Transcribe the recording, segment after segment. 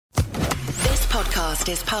podcast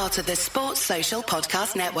is part of the Sports Social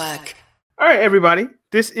Podcast Network. All right, everybody.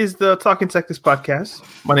 This is the Talking Texas podcast.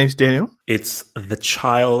 My name's Daniel. It's The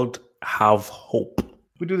Child Have Hope.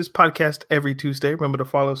 We do this podcast every Tuesday. Remember to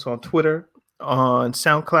follow us on Twitter, on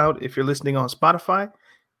SoundCloud. If you're listening on Spotify,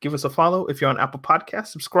 give us a follow. If you're on Apple Podcasts,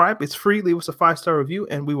 subscribe. It's free. Leave us a 5-star review,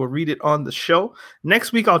 and we will read it on the show.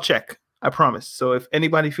 Next week, I'll check. I promise. So if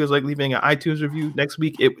anybody feels like leaving an iTunes review next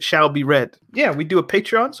week, it shall be read. Yeah, we do a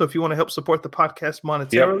Patreon. So if you want to help support the podcast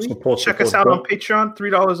monetarily, check us out on Patreon,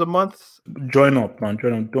 $3 a month. Join up, man.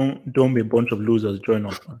 Join up. Don't be a bunch of losers. Join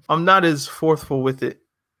up, man. I'm not as forceful with it,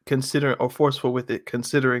 considering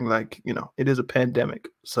like, you know, it is a pandemic.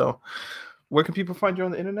 So where can people find you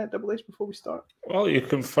on the internet, Double H, before we start? Well, you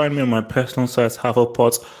can find me on my personal site,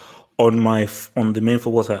 Hufflepuff, on the main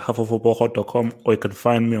football site, hufflefootballhot.com, or you can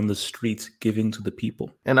find me on the streets giving to the people.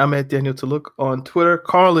 And I'm at Daniel Taluk on Twitter.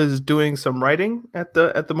 Carl is doing some writing at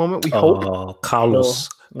the moment. We hope. Carlos.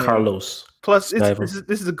 Plus,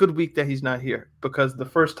 this is a good week that he's not here, because the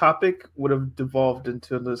first topic would have devolved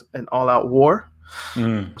into an all-out war.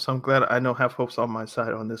 So I'm glad I know have hopes on my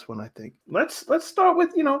side on this one. I think let's start with,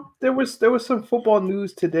 you know, there was some football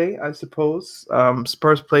news today, I suppose.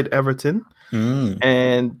 Spurs played Everton,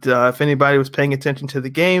 and if anybody was paying attention to the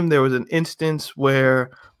game, there was an instance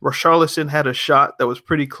where Richarlison had a shot that was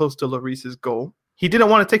pretty close to Lloris's goal. He didn't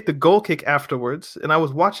want to take the goal kick afterwards, and I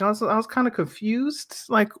was watching. I was kind of confused,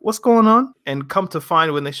 like, what's going on? And come to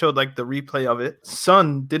find, when they showed like the replay of it,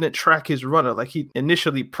 Son didn't track his runner. Like, he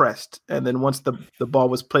initially pressed, and then once the ball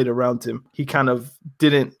was played around him, he kind of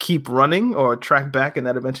didn't keep running or track back, and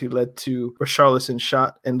that eventually led to Richarlison's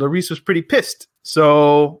shot. And Lloris was pretty pissed.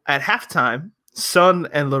 So at halftime, Son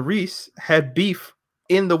and Lloris had beef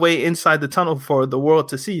in the way inside the tunnel for the world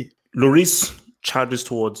to see. Lloris charges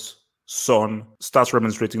towards Son, starts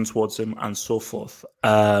remonstrating towards him, and so forth.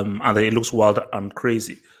 And then it looks wild and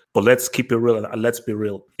crazy. But let's keep it real, and let's be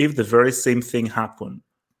real. If the very same thing happened,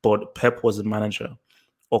 but Pep was the manager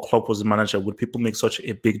or Klopp was the manager, would people make such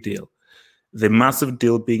a big deal? The massive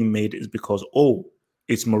deal being made is because,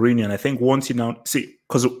 it's Mourinho. And I think once you now see,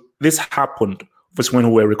 because this happened first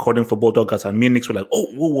when we were recording for Bulldoggers, and me and Nick were like,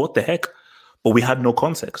 what the heck? But we had no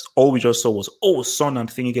context. All we just saw was, Son and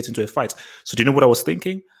Thingy get into a fight. So do you know what I was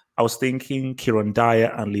thinking? I was thinking Kieran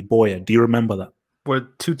Dyer and Lee Boyer. Do you remember that? Where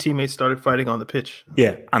two teammates started fighting on the pitch.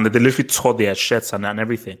 Yeah, and they literally tore their shirts and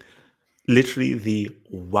everything. Literally the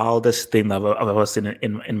wildest thing that I've ever seen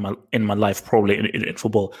in my life, probably in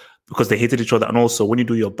football, because they hated each other. And also, when you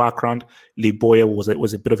do your background, Lee Boyer was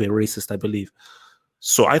a bit of a racist, I believe.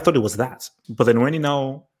 So I thought it was that. But then when you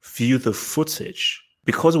now view the footage,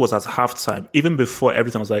 because it was at halftime, even before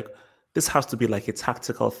everything, I was like, this has to be like a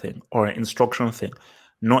tactical thing or an instruction thing,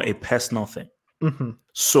 not a personal thing. Mm-hmm.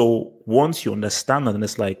 So once you understand that, then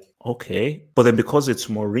it's like, okay. But then because it's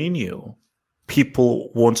Mourinho,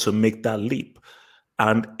 people want to make that leap.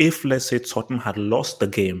 And if, let's say, Tottenham had lost the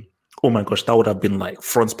game, oh my gosh, that would have been like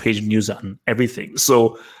front page news and everything.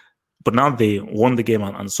 So, but now they won the game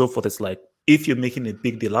and so forth. It's like, if you're making a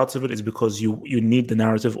big deal out of it, it's because you need the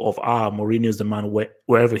narrative of, Mourinho is the man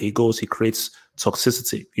wherever he goes, he creates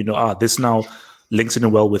toxicity. You know, this now links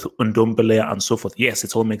in well with Ndombele and so forth. Yes,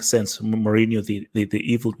 it all makes sense. Mourinho,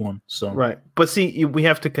 the evil one. So right. But see, we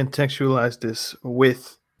have to contextualize this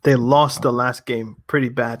with, they lost the last game pretty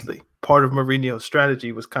badly. Part of Mourinho's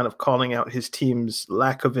strategy was kind of calling out his team's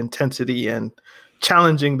lack of intensity and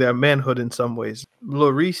challenging their manhood in some ways.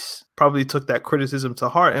 Lloris probably took that criticism to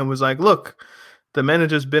heart and was like, look, the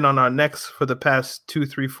manager's been on our necks for the past 2,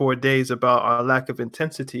 3, 4 days about our lack of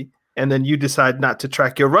intensity. And then you decide not to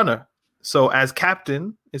track your runner. So as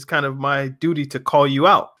captain, it's kind of my duty to call you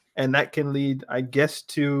out. And that can lead, I guess,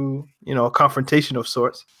 to, you know, a confrontation of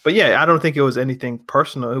sorts. But yeah, I don't think it was anything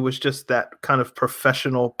personal. It was just that kind of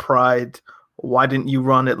professional pride. Why didn't you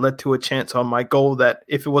run? It led to a chance on my goal that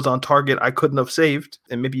if it was on target, I couldn't have saved.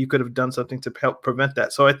 And maybe you could have done something to help prevent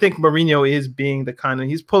that. So I think Mourinho is being the kind of,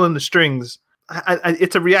 he's pulling the strings.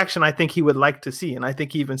 It's a reaction I think he would like to see. And I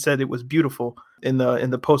think he even said it was beautiful in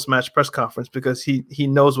the post-match press conference, because he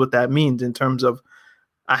knows what that means in terms of,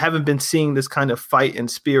 I haven't been seeing this kind of fight and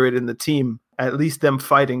spirit in the team. At least them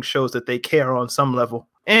fighting shows that they care on some level.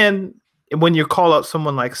 And when you call out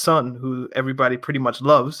someone like Son, who everybody pretty much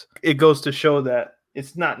loves, it goes to show that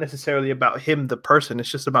it's not necessarily about him, the person. It's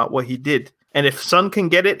just about what he did. And if Son can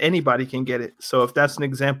get it, anybody can get it. So if that's an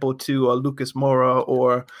example to Lucas Moura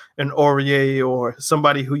or an Aurier or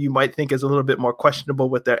somebody who you might think is a little bit more questionable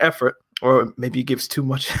with their effort, or maybe gives too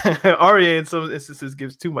much. Aurier in some instances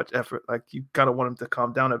gives too much effort. Like you kind of want him to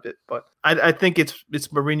calm down a bit. But I think it's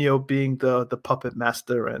Mourinho being the puppet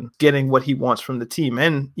master and getting what he wants from the team.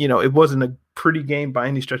 And, it wasn't a pretty game by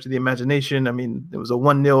any stretch of the imagination. I mean, it was a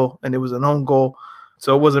 1-0 and it was an own goal.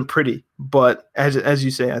 So it wasn't pretty, but as you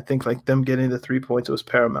say, I think like them getting the 3 points was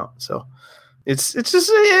paramount. So it's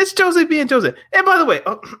Jose being Jose. And by the way,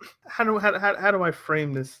 how do I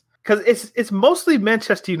frame this? Because it's mostly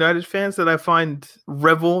Manchester United fans that I find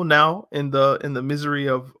revel now in the misery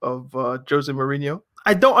of Jose Mourinho.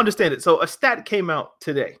 I don't understand it. So a stat came out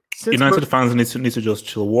today. United fans need to just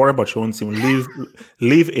chill. Worry about your own team.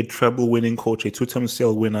 Leave a treble-winning coach, a two-time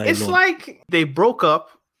sale winner. It's alone. Like they broke up.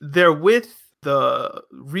 They're with the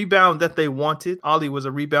rebound that they wanted. Ollie was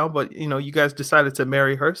a rebound, but you guys decided to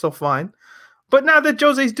marry her, so fine. But now that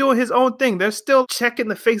Jose's doing his own thing, they're still checking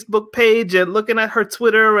the Facebook page and looking at her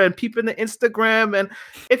Twitter and peeping the Instagram. And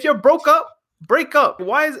if you're broke up, break up.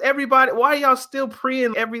 Why are y'all still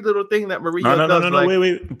preying every little thing that Mourinho does? No,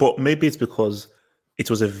 wait. But maybe it's because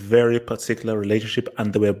it was a very particular relationship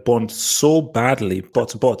and they were bonded so badly.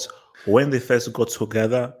 But when they first got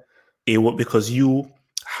together, it was because you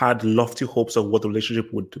had lofty hopes of what the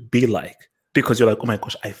relationship would be like, because you're like, oh my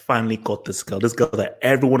gosh, I finally got this girl that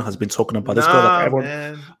everyone has been talking about. This girl that everyone,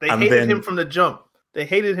 man. They hated him from the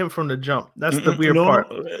jump. That's the weird part.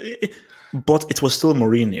 But it was still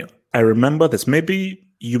Mourinho. I remember this. Maybe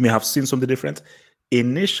you may have seen something different.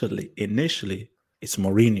 Initially, it's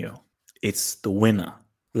Mourinho. It's the winner.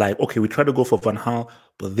 Like, okay, we try to go for Van Gaal,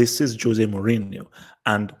 but this is Jose Mourinho.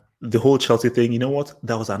 And the whole Chelsea thing, you know what?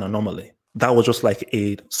 That was an anomaly. That was just like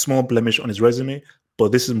a small blemish on his resume.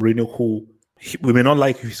 But this is Mourinho who, we may not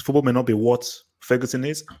like, his football may not be what Ferguson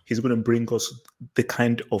is. He's going to bring us the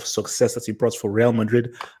kind of success that he brought for Real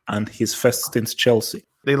Madrid and his first stint Chelsea.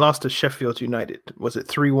 They lost to Sheffield United. Was it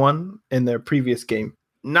 3-1 in their previous game?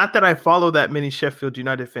 Not that I follow that many Sheffield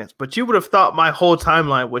United fans, but you would have thought my whole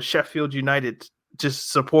timeline was Sheffield United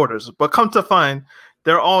just supporters. But come to find,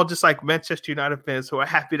 they're all just like Manchester United fans who are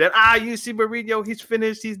happy that, you see Mourinho, he's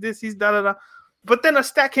finished, he's this, he's da-da-da. But then a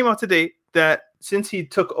stat came out today that since he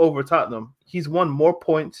took over Tottenham, he's won more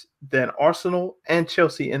points than Arsenal and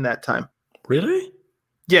Chelsea in that time. Really?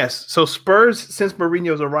 Yes. So Spurs, since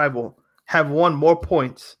Mourinho's arrival, have won more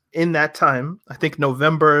points in that time. I think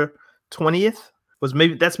November 20th was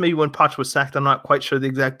maybe when Poch was sacked. I'm not quite sure the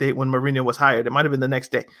exact date when Mourinho was hired. It might have been the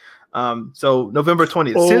next day. So November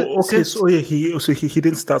 20th. He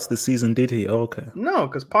didn't start the season, did he? Oh, okay. No,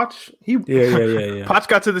 because Poch yeah. Poch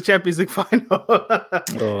got to the Champions League final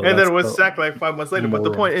and then was sacked like 5 months later. But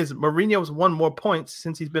the point is, Mourinho's won more points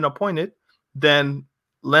since he's been appointed than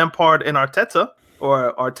Lampard and Arteta,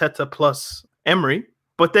 or Arteta plus Emery.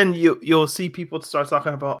 But then you'll see people start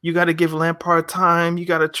talking about, you got to give Lampard time. You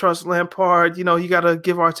got to trust Lampard. You got to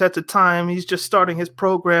give Arteta time. He's just starting his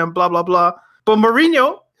program, blah, blah, blah. But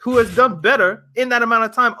Mourinho, who has done better in that amount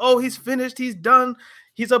of time, he's finished. He's done.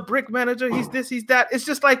 He's a brick manager. He's this, he's that. It's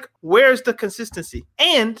just like, where's the consistency?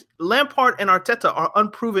 And Lampard and Arteta are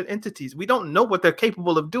unproven entities. We don't know what they're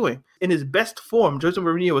capable of doing. In his best form, Jose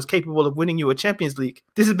Mourinho is capable of winning you a Champions League.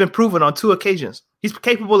 This has been proven on 2 occasions. He's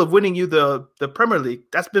capable of winning you the Premier League.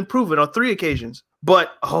 That's been proven on 3 occasions.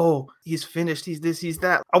 But, he's finished. He's this, he's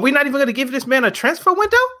that. Are we not even going to give this man a transfer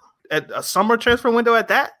window? A summer transfer window at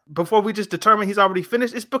that, before we just determine he's already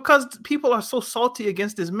finished? It's because people are so salty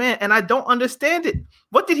against this man, and I don't understand it.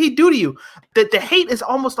 What did he do to you? The hate is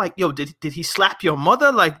almost like, did he slap your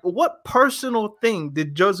mother? Like, what personal thing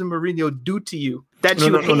did Jose Mourinho do to you that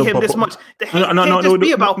you hate him this much? The hate can't just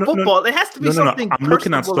be about football. It has to be something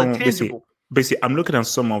personal and tangible. Basically, I'm looking at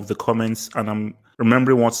some of the comments, and I'm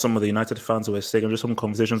remembering what some of the United fans were saying, just some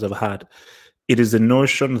conversations I've had. It is the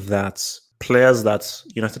notion that players that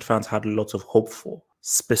United fans had lots of hope for,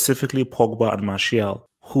 specifically Pogba and Martial,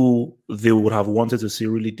 who they would have wanted to see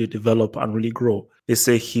really develop and really grow. They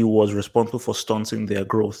say he was responsible for stunting their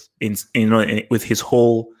growth with his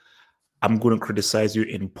whole, I'm going to criticize you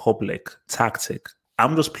in public tactic.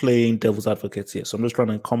 I'm just playing devil's advocate here, so I'm just trying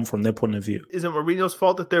to come from their point of view. Is it Mourinho's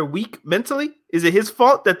fault that they're weak mentally? Is it his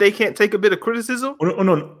fault that they can't take a bit of criticism?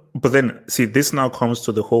 No. But then, see, this now comes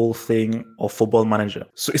to the whole thing of Football Manager.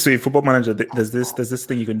 So in Football Manager, there's this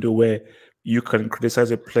thing you can do where you can criticize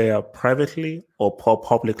a player privately or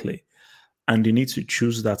publicly, and you need to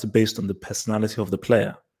choose that based on the personality of the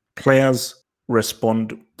player. Players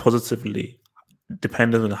respond positively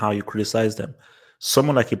depending on how you criticize them.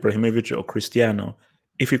 Someone like Ibrahimovic or Cristiano,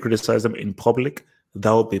 if you criticize them in public,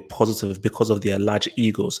 that will be positive because of their large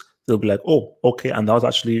egos. They'll be like, oh, okay, and that was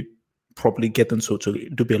actually probably get them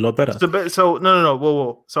to be a lot better. So no,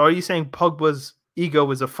 whoa. So are you saying Pogba's ego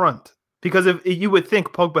is a front? Because if you would think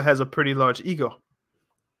Pogba has a pretty large ego.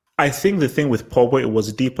 I think the thing with Pogba, it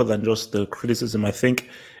was deeper than just the criticism. I think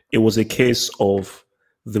it was a case of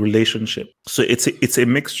the relationship. So it's a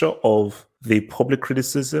mixture of the public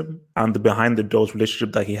criticism and the behind the doors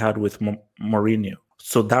relationship that he had with Mourinho.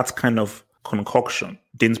 So that kind of concoction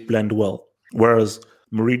didn't blend well. Whereas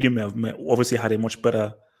Mourinho obviously had a much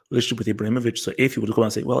better relationship with Ibrahimovic. So if you would go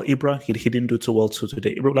and say, well, Ibra, he didn't do too well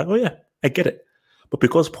today, Ibra would be like, oh yeah, I get it. But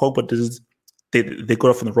because Pogba they got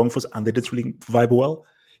off on the wrong foot and they didn't really vibe well,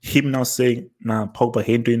 him now saying, nah, Pogba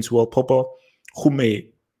ain't doing too well. Pogba, who may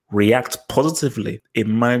react positively, a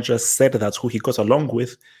manager said that who he got along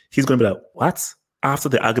with, he's going to be like, what? After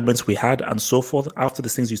the arguments we had and so forth, after the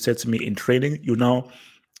things you said to me in training, you now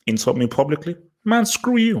insult me publicly? Man,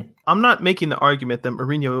 screw you. I'm not making the argument that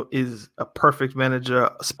Mourinho is a perfect manager,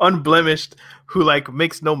 unblemished, who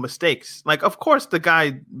makes no mistakes. Of course the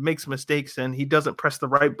guy makes mistakes and he doesn't press the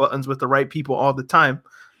right buttons with the right people all the time.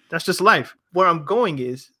 That's just life. Where I'm going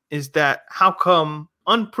is that how come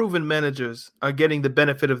unproven managers are getting the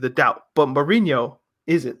benefit of the doubt, but Mourinho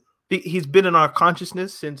isn't? He's been in our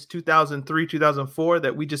consciousness since 2003, 2004,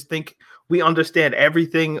 that we just think we understand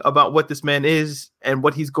everything about what this man is and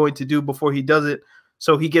what he's going to do before he does it.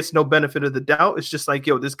 So he gets no benefit of the doubt. It's just like,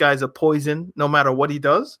 yo, this guy's a poison no matter what he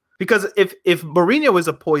does. Because if Mourinho is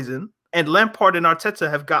a poison and Lampard and Arteta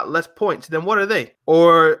have got less points, then what are they?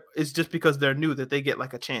 Or it's just because they're new that they get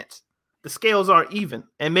a chance. The scales aren't even.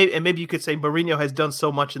 And maybe you could say Mourinho has done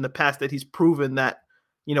so much in the past that he's proven that,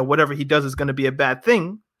 whatever he does is going to be a bad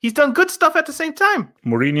thing. He's done good stuff at the same time.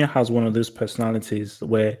 Mourinho has one of those personalities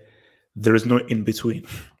where there is no in between.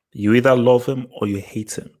 You either love him or you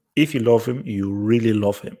hate him. If you love him, you really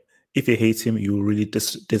love him. If you hate him, you really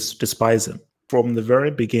despise him. From the very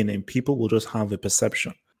beginning, people will just have a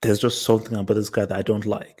perception. There's just something about this guy that I don't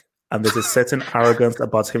like. And there's a certain arrogance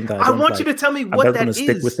about him that I don't like. I want you to tell me what that is.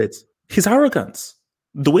 Stick with it. His arrogance.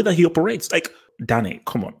 The way that he operates. Danny,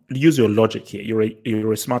 come on. Use your logic here.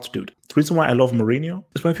 You're a smart dude. The reason why I love Mourinho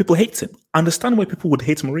is when people hate him. Understand why people would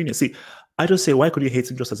hate Mourinho. See, I just say, why could you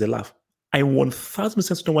hate him just as a laugh? I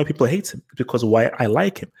 1000% know why people hate him. Because why I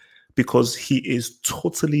like him. Because he is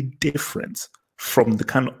totally different from the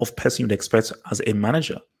kind of person you'd expect as a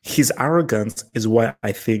manager. His arrogance is why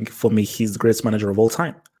I think, for me, he's the greatest manager of all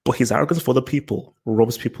time. But his arrogance for the people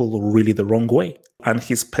rubs people really the wrong way. And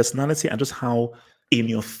his personality and just how in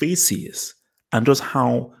your face he is, and just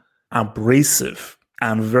how abrasive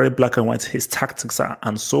and very black and white his tactics are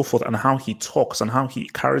and so forth, and how he talks and how he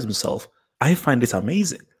carries himself, I find it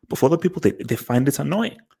amazing. But for other people, they find it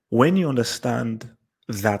annoying. When you understand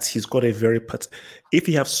that he's got a if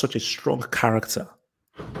you have such a strong character,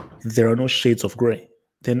 there are no shades of gray.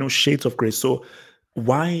 There are no shades of gray. So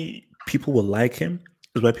why people will like him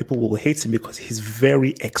is why people will hate him, because he's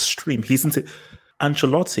very extreme. He isn't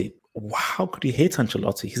Ancelotti. How could you hate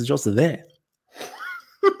Ancelotti? He's just there.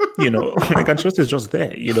 Ancelotti is just there,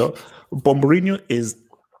 But Mourinho is,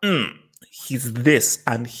 he's this,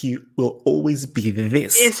 and he will always be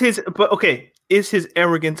this. Is his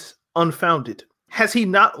arrogance unfounded? Has he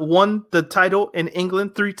not won the title in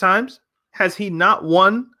England 3 times? Has he not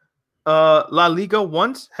won La Liga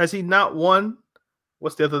once? Has he not won,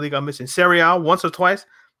 what's the other league I'm missing? Serie A once or twice?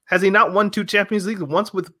 Has he not won 2 Champions Leagues,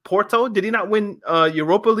 once with Porto? Did he not win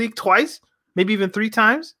Europa League twice? Maybe even 3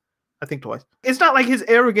 times? I think twice. It's not like his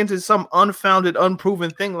arrogance is some unfounded, unproven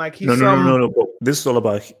thing. Like he's No. But this is all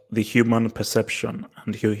about the human perception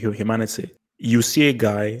and humanity. You see a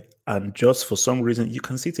guy, and just for some reason, you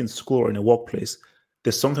can see it in school or in a workplace,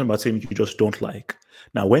 there's something about him you just don't like.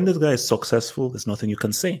 Now, when this guy is successful, there's nothing you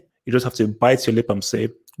can say. You just have to bite your lip and say,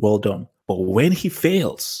 well done. But when he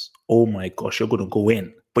fails, oh my gosh, you're going to go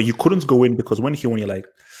in. But you couldn't go in because when he won, you're like,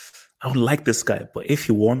 I don't like this guy. But if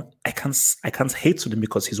he won, I can't hate him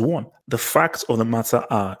because he's won. The facts of the matter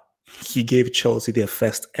are, he gave Chelsea their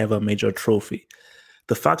first ever major trophy.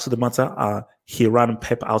 The facts of the matter are, he ran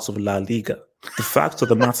Pep out of La Liga. The fact of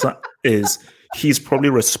the matter is, he's probably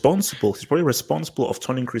responsible of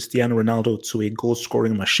turning Cristiano Ronaldo to a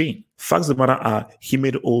goal-scoring machine. Facts of the matter are, he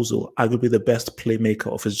made Ozil arguably the best playmaker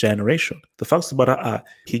of his generation. The facts of the matter are,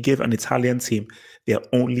 he gave an Italian team their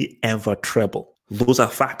only ever treble. Those are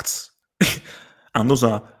facts. And those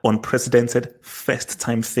are unprecedented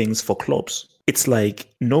first-time things for clubs. It's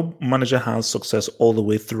like no manager has success all the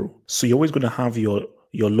way through. So you're always going to have your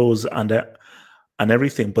lows and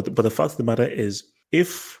everything. But the fact of the matter is,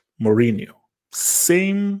 if Mourinho,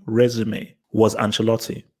 same resume, was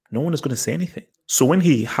Ancelotti, no one is going to say anything. So when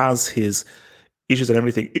he has his issues and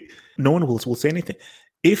everything, no one will say anything.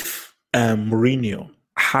 If Mourinho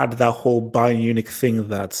had that whole Bayern Munich thing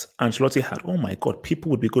that Ancelotti had, oh my God,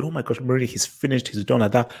 people would be good. Oh my gosh, Mourinho, he's finished, he's done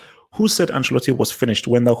like that. Who said Ancelotti was finished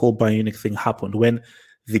when that whole Bayern Munich thing happened? When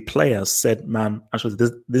the players said, man,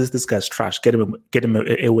 Ancelotti, this guy's trash, get him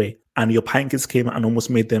away. And your Pankins came and almost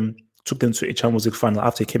took them to a Champions League final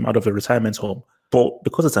after he came out of a retirement home. But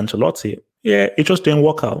because it's Ancelotti, it just didn't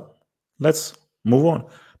work out. Let's move on.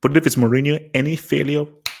 But if it's Mourinho, any failure,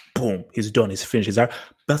 boom, he's done, he's finished, he's out.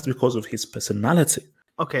 That's because of his personality.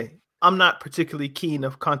 Okay, I'm not particularly keen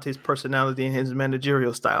of Conte's personality and his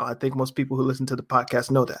managerial style. I think most people who listen to the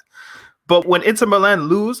podcast know that. But when Inter Milan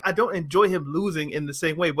lose, I don't enjoy him losing in the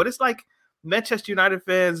same way. But it's like Manchester United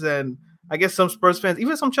fans and I guess some Spurs fans,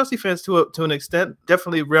 even some Chelsea fans to an extent,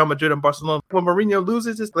 definitely Real Madrid and Barcelona. When Mourinho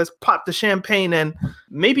loses, let's pop the champagne. And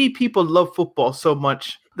maybe people love football so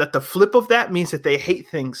much that the flip of that means that they hate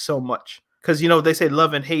things so much. Because, they say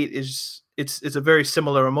love and hate it's a very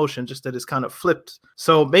similar emotion, just that it's kind of flipped.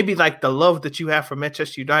 So maybe like the love that you have for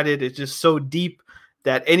Manchester United is just so deep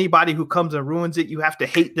that anybody who comes and ruins it, you have to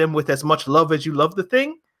hate them with as much love as you love the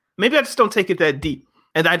thing. Maybe I just don't take it that deep.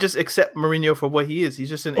 And I just accept Mourinho for what he is. He's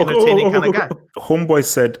just an entertaining kind of guy. Homeboy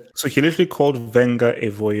said, so he literally called Wenger a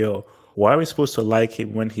voyeur. Why are we supposed to like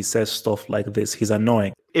him when he says stuff like this? He's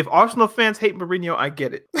annoying. If Arsenal fans hate Mourinho, I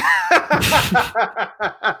get it.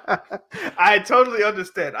 I totally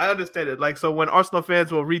understand. I understand it. Like, so when Arsenal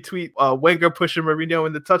fans will retweet Wenger pushing Mourinho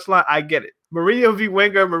in the touchline, I get it. Mourinho v.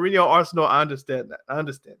 Wenger, Mourinho Arsenal, I understand that. I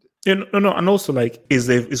understand it. No, and also like,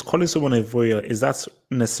 is calling someone a voyeur, is that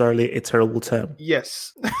necessarily a terrible term?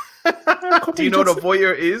 Yes. Do you know what a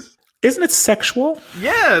voyeur is? Isn't it sexual?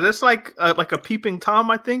 Yeah, that's like a peeping Tom,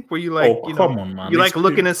 I think, where you like, come on, man. You like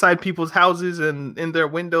looking inside people's houses and in their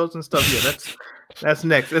windows and stuff. Yeah, that's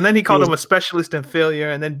next. And then he called him a specialist in failure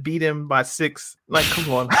and then beat him by 6. Like,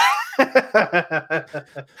 come on.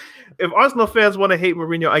 If Arsenal fans want to hate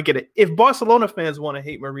Mourinho, I get it. If Barcelona fans want to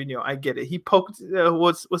hate Mourinho, I get it. He poked,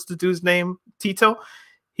 what's the dude's name? Tito?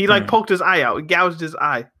 He poked his eye out, gouged his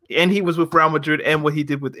eye. And he was with Real Madrid and what he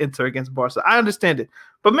did with Inter against Barca. I understand it.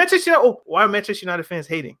 But Manchester United, why are Manchester United fans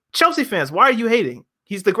hating? Chelsea fans, why are you hating?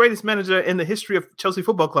 He's the greatest manager in the history of Chelsea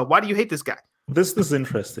Football Club. Why do you hate this guy? This is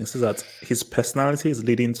interesting. So that his personality is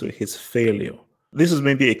leading to his failure. This is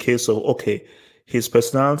maybe a case of, okay, his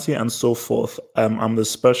personality and so forth. I'm the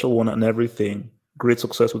special one and everything. Great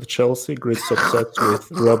success with Chelsea, great success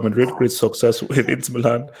with Real Madrid, great success with Inter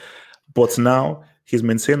Milan. But now he's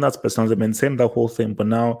maintained that personality, maintained that whole thing, but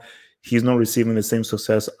now he's not receiving the same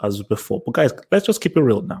success as before. But guys, let's just keep it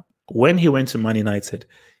real now. When he went to Man United,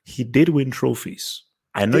 he did win trophies.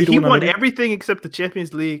 I know he won everything except the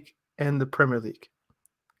Champions League and the Premier League.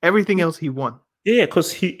 Everything else he won. Yeah,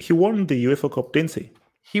 because he won the UEFA Cup, didn't he?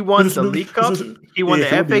 He won the League Cup. He won the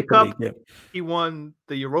FA Cup. League, yeah. He won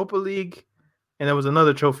the Europa League. And there was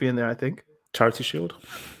another trophy in there, I think. Charity Shield?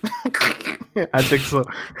 I think so.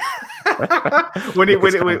 when he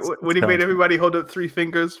made everybody hold up 3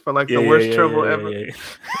 fingers for like the worst trouble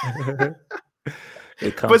ever.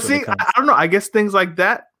 But see, I don't know. I guess things like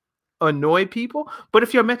that annoy people. But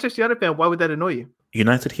if you're a Manchester United fan, why would that annoy you?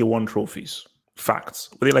 United, he won trophies. Facts.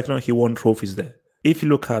 But he won trophies there. If you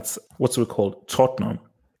look at what's we call Tottenham,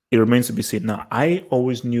 it remains to be seen. Now, I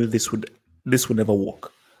always knew this would never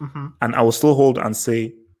work. Mm-hmm. And I will still hold and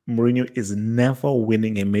say Mourinho is never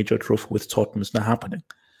winning a major trophy with Tottenham. It's not happening.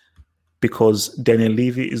 Because Daniel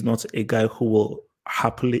Levy is not a guy who will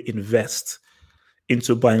happily invest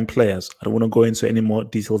into buying players. I don't want to go into any more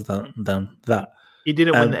details than that. He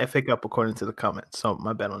didn't win the FA Cup according to the comments, so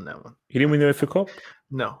my bad on that one. He didn't win the FA Cup?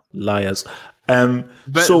 No. Liars. Van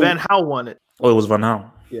Gaal won it. Oh, it was Van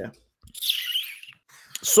Gaal. Yeah.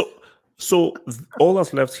 So all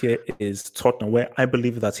that's left here is Tottenham, where I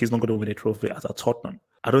believe that he's not going to win a trophy at Tottenham.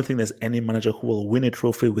 I don't think there's any manager who will win a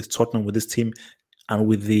trophy with Tottenham, with this team, and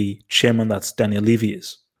with the chairman that's Daniel Levy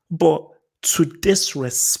is. But to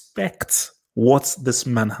disrespect what this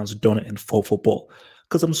man has done in football,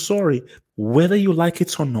 because I'm sorry, whether you like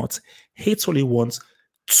it or not, hates all he wants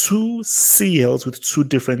 2 CLs with 2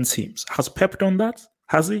 different teams. Has Pep done that?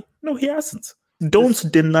 Has he? No, he hasn't.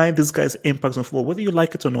 Don't deny this guy's impact on football. Whether you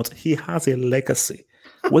like it or not, he has a legacy.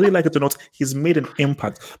 Whether you like it or not, he's made an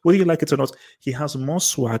impact. Whether you like it or not, he has more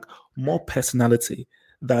swag, more personality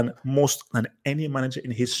than any manager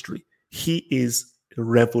in history. He is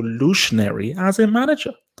revolutionary as a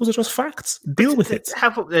manager. Those are just facts. Deal with it.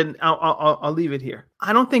 And I'll leave it here.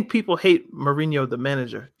 I don't think people hate Mourinho the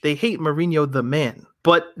manager. They hate Mourinho the man.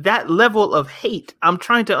 But that level of hate, I'm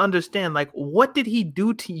trying to understand, like, what did he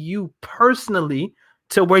do to you personally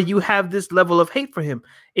to where you have this level of hate for him.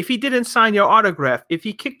 If he didn't sign your autograph, if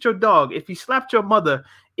he kicked your dog, if he slapped your mother,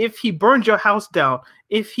 if he burned your house down,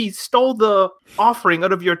 if he stole the offering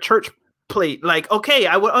out of your church plate, like, okay,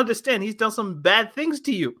 I would understand he's done some bad things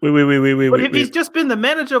to you. But if he's just been the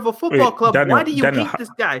manager of a football club, Daniel, why do you hate this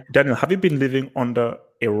guy? Daniel, have you been living under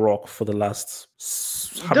a rock for the last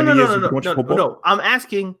how many years? No. I'm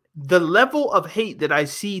asking the level of hate that I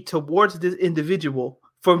see towards this individual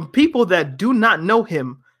from people that do not know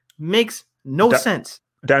him makes no sense.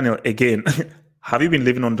 Daniel, again, have you been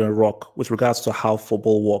living under a rock with regards to how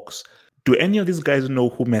football works? Do any of these guys know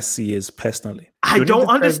who Messi is personally? I don't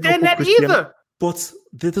understand that either. But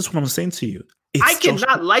this is what I'm saying to you. I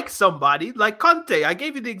cannot like somebody like Conte. I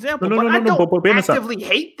gave you the example, I don't actively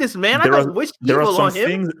hate this man. I don't wish evil on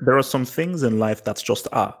him. There are some things in life that's just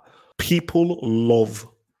are. People love,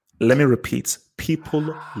 let me repeat,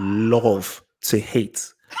 people love to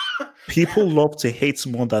hate. People love to hate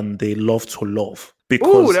more than they love to love.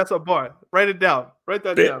 Ooh, that's a bar. Write it down. Write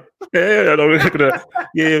that down.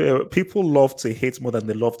 Yeah. People love to hate more than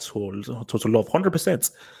they love to love.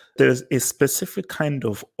 100%. There's a specific kind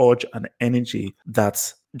of urge and energy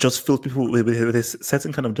that just fills people with this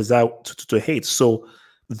certain kind of desire to hate. So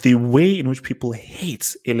the way in which people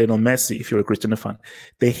hate Lionel Messi, if you're a Cristiano fan,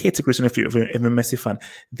 they hate Cristiano if you're a Messi fan,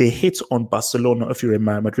 they hate on Barcelona if you're a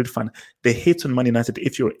Madrid fan, they hate on Man United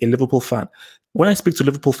if you're a Liverpool fan. When I speak to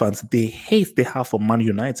Liverpool fans, they hate they have for Man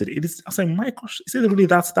United. I was like, my gosh, is it really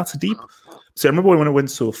that's deep? So I remember when I went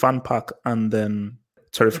to Fan Park and then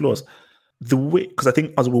Terry Flores, the way, because I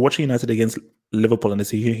think as we were watching United against Liverpool and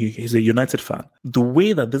he's a United fan, the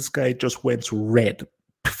way that this guy just went red,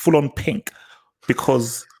 full on pink,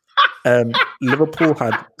 because Liverpool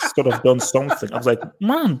had sort of done something. I was like,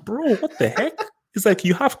 man, bro, what the heck? It's like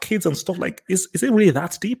you have kids and stuff. Like, is it really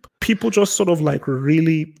that deep? People just sort of like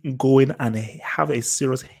really go in and have a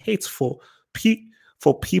serious hate for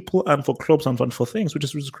people and for clubs and for things, which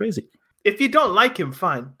is crazy. If you don't like him,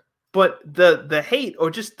 fine. But the hate or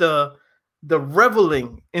just the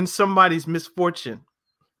reveling in somebody's misfortune,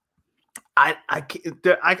 I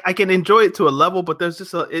can enjoy it to a level, but there's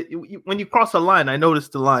just when you cross a line, I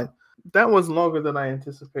noticed the line. That was longer than I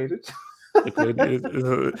anticipated.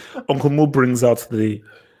 Uncle Mo brings out the.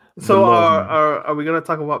 So are we going to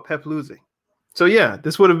talk about Pep losing? So yeah,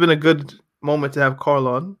 this would have been a good moment to have Carl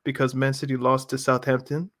on because Man City lost to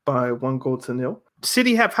Southampton by 1-0.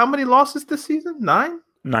 City have how many losses this season? 9?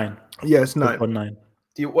 9. Yes, 9. 9.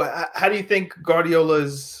 How do you think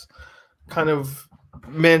Guardiola's kind of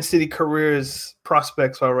Man City career's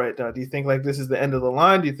prospects are right now? Do you think like this is the end of the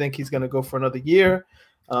line? Do you think he's going to go for another year?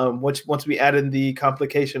 Once we add in the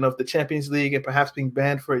complication of the Champions League and perhaps being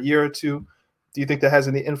banned for a year or two, do you think that has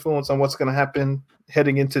any influence on what's going to happen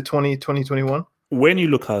heading into 2021? When you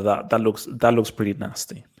look at that looks pretty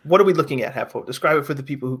nasty. What are we looking at, Halfo? Describe it for the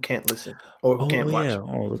people who can't listen or who can't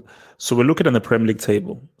watch. So we're looking at the Premier League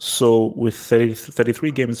table. So with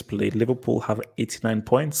 33 games played, Liverpool have 89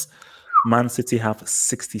 points. Man City have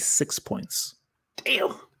 66 points.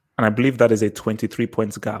 Damn. And I believe that is a 23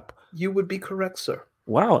 points gap. You would be correct, sir.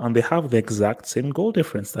 Wow, and they have the exact same goal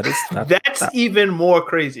difference. That's even more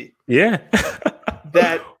crazy. Yeah.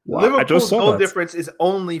 That Liverpool's goal difference is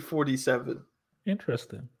only 47.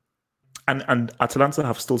 Interesting. And Atalanta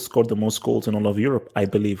have still scored the most goals in all of Europe, I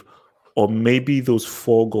believe. Or maybe those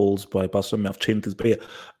 4 goals by Barcelona have changed this player.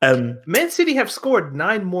 Man City have scored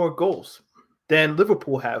 9 more goals than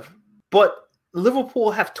Liverpool have, but Liverpool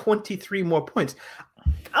have 23 more points.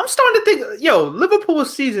 I'm starting to think,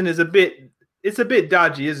 Liverpool's season is a bit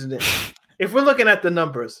dodgy, isn't it? If we're looking at the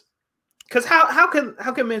numbers. Because how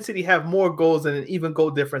can Man City have more goals and an even goal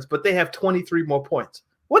difference, but they have 23 more points?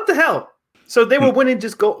 What the hell? So they were winning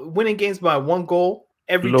games by 1 goal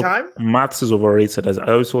every time? Maths is overrated. As I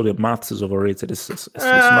always told you, maths is overrated. It's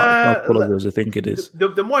not quality as I think it is.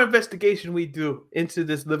 The more investigation we do into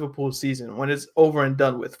this Liverpool season, when it's over and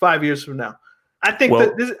done with, 5 years from now, I think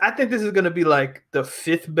this is going to be like the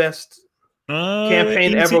 5th best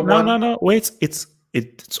campaign ever won. No. Wait, it's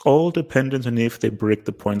all dependent on if they break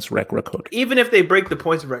the points record. Even if they break the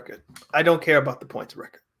points record, I don't care about the points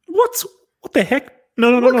record. What the heck?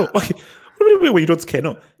 No. Okay. Wait, you don't care?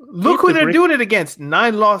 No. Look who they're doing it against.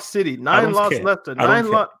 9 lost City, 9 lost Leicester,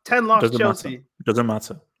 10 lost Chelsea. Doesn't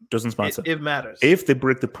matter. It matters. If they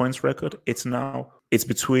break the points record, it's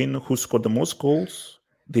between who scored the most goals,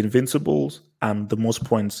 the Invincibles, and the most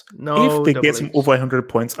points. No, if they get over 100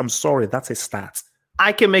 points, I'm sorry, that's a stat.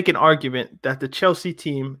 I can make an argument that the Chelsea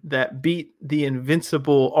team that beat the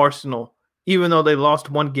invincible Arsenal, even though they lost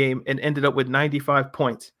 1 game and ended up with 95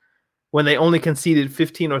 points, when they only conceded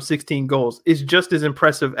 15 or 16 goals, is just as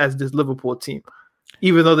impressive as this Liverpool team.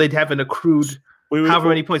 even though they'd haven't accrued however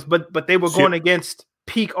many points. But they were going against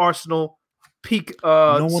peak Arsenal, peak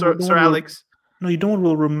Sir Alex. No, you don't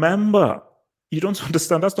will remember. You don't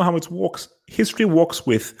understand. That's not how it works. History works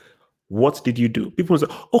with what did you do? People say,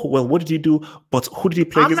 oh, well, what did you do? But who did you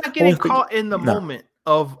play against? I'm not getting caught in the moment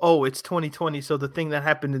of, oh, it's 2020, so the thing that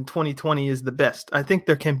happened in 2020 is the best. I think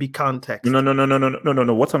there can be context. No.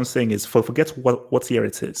 What I'm saying is, forget what year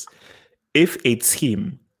it is. If a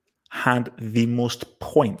team had the most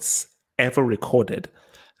points ever recorded,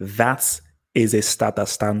 that is a stat that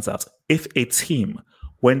stands out. If a team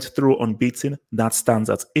went through unbeaten, that stands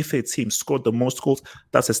out. If a team scored the most goals,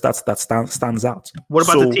 that's a stat that stands out. What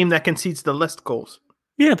about the team that concedes the least goals?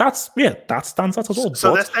 Yeah, that stands out as well.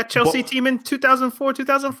 So that's that Chelsea team in 2004,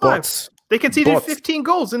 2005. They conceded 15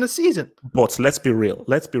 goals in a season. But let's be real.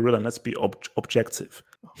 Let's be real and let's be objective.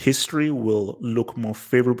 History will look more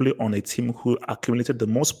favorably on a team who accumulated the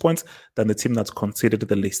most points than the team that conceded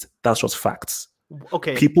the least. That's just facts.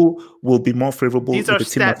 Okay. People will be more favorable with the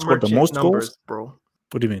team that scored the most numbers, goals. Bro.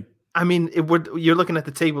 What do you mean? I mean, you're looking at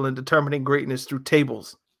the table and determining greatness through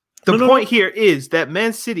tables. The point here is that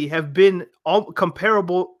Man City have been all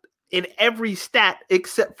comparable in every stat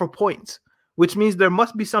except for points, which means there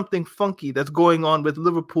must be something funky that's going on with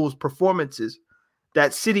Liverpool's performances,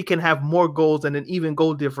 that City can have more goals and an even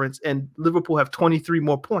goal difference, and Liverpool have 23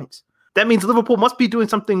 more points. That means Liverpool must be doing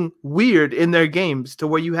something weird in their games to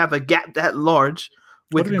where you have a gap that large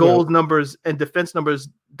with goal numbers and defense numbers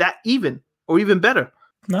that even or even better.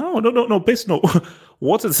 No.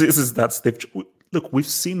 What it is that we've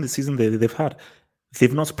seen the season they've had.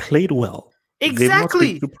 They've not played well.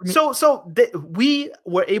 Exactly. We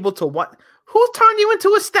were able to what? Who turned you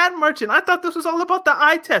into a stat merchant? I thought this was all about the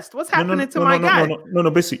eye test. What's happening to my guy?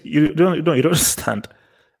 No. Basically, you don't understand.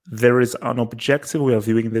 There is an objective way of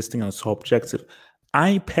viewing this thing as objective.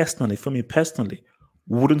 For me personally,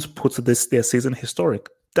 wouldn't put their season historic.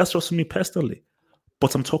 That's just me personally.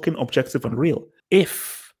 But I'm talking objective and real.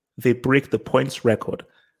 If they break the points record,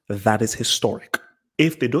 that is historic.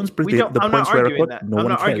 If they don't break the points record, no one cares. I'm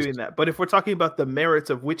not arguing that. But if we're talking about the merits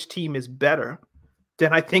of which team is better,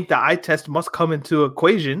 then I think the eye test must come into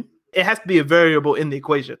equation. It has to be a variable in the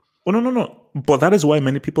equation. Oh, no. But that is why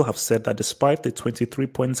many people have said that despite the 23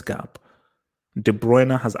 points gap, De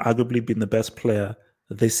Bruyne has arguably been the best player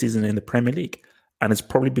this season in the Premier League. And it's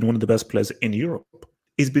probably been one of the best players in Europe.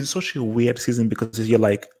 It's been such a weird season because you're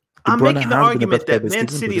like, I'm making the argument that Man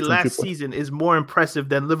City last season is more impressive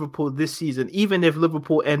than Liverpool this season, even if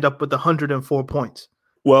Liverpool end up with 104 points.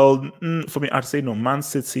 Well, for me, I'd say no. Man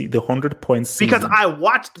City, the 100 points season. Because I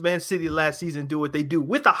watched Man City last season do what they do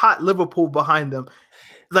with a hot Liverpool behind them.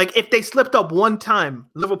 Like, if they slipped up one time,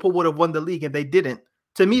 Liverpool would have won the league, and they didn't.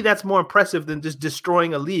 To me, that's more impressive than just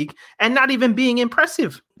destroying a league and not even being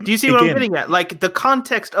impressive. Do you see what I'm getting at? Like, the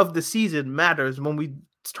context of the season matters when we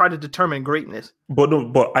try to determine greatness.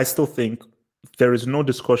 But I still think there is no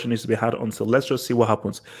discussion needs to be had until let's just see what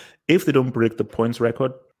happens. If they don't break the points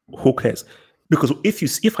record, who cares? Because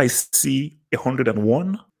if I see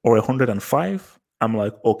 101 or 105, I'm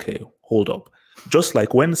like, okay, hold up. Just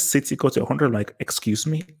like when City got to 100, like, excuse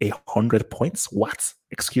me, 100 points? What?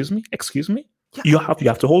 Excuse me? Yeah. You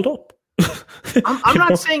have to hold up. I'm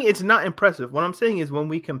not saying it's not impressive. What I'm saying is when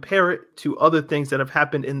we compare it to other things that have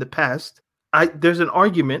happened in the past, there's an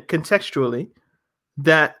argument contextually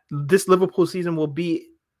that this Liverpool season will be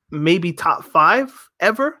maybe top 5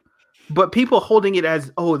 ever, but people holding it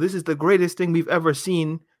as, oh, this is the greatest thing we've ever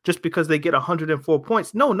seen just because they get 104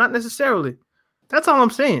 points. No, not necessarily. That's all I'm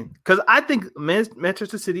saying. Because I think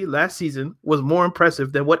Manchester City last season was more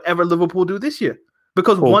impressive than whatever Liverpool do this year.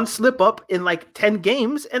 Because one slip up in like 10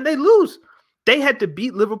 games and they lose. They had to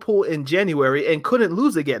beat Liverpool in January and couldn't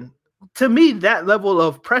lose again. To me, that level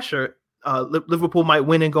of pressure, Liverpool might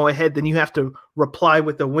win and go ahead, then you have to reply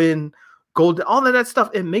with a win, goal, all of that stuff.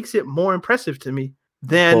 It makes it more impressive to me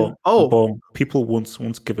than, people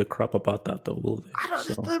won't give a crap about that though, will they?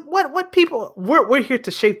 What people, we're here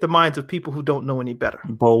to shape the minds of people who don't know any better.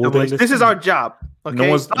 This is our job. Okay,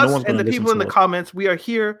 us and the people in the comments, we are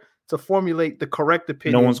here to formulate the correct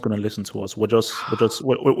opinion. No one's going to listen to us. We're just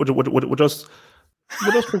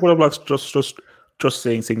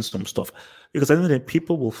saying some stuff, because I think that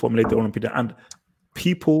people will formulate their own opinion, and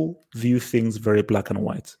people view things very black and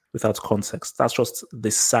white without context. That's just the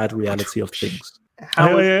sad reality of things.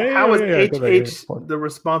 How is HH the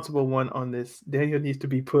responsible one on this? Daniel needs to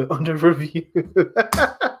be put under review.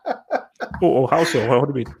 How so?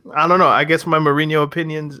 What do you mean? I don't know. I guess my Mourinho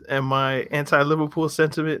opinions and my anti-Liverpool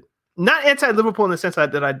sentiment. Not anti-Liverpool in the sense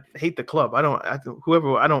that I hate the club. I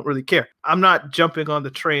don't really care. I'm not jumping on the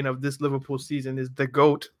train of this Liverpool season is the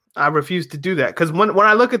GOAT. I refuse to do that because when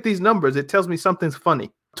I look at these numbers, it tells me something's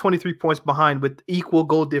funny. 23 points behind with equal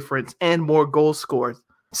goal difference and more goals scored.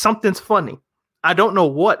 Something's funny. I don't know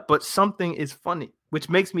what, but something is funny, which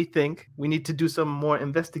makes me think we need to do some more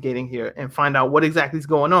investigating here and find out what exactly is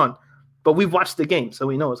going on. But we've watched the game, so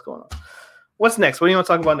we know what's going on. What's next? What do you want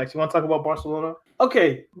to talk about next? You want to talk about Barcelona?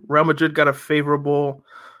 Okay. Real Madrid got a favorable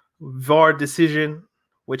VAR decision,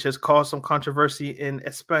 which has caused some controversy in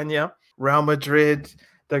España. Real Madrid,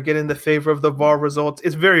 they're getting the favor of the VAR results.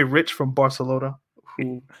 It's very rich from Barcelona,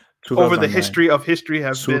 who over the history have been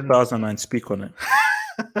 2009. Speak on it.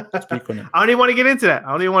 Speak on it. I don't even want to get into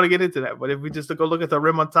that. But if we just go look at the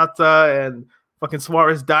remontada and fucking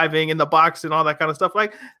Suarez diving in the box and all that kind of stuff,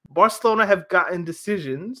 like Barcelona have gotten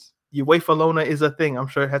decisions. UEFA Lona is a thing. I'm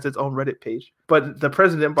sure it has its own Reddit page. But the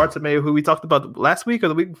president, Bartomeu, who we talked about last week or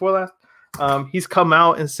the week before last, he's come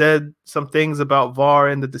out and said some things about VAR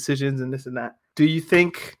and the decisions and this and that. Do you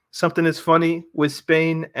think something is funny with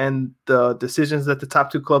Spain and the decisions that the top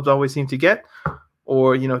two clubs always seem to get?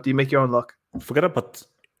 Or, do you make your own luck? Forget about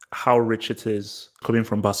how rich it is coming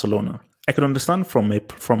from Barcelona. I can understand from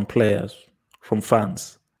players, from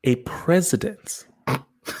fans, a president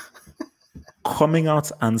coming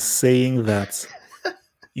out and saying that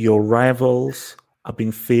your rivals are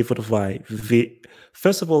being favored by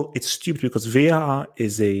First of all, it's stupid because VAR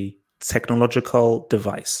is a technological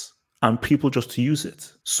device and people just use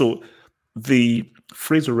it. So the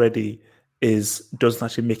phrase already doesn't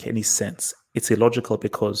actually make any sense. It's illogical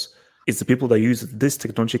because it's the people that use it. This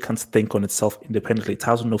technology can't think on itself independently. It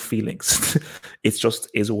has no feelings. It's just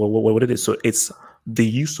is what it is. So it's the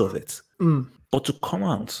use of it. But to come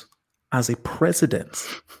out as a president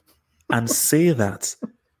and say that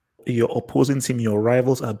your opposing team, your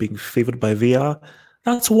rivals are being favored by VAR,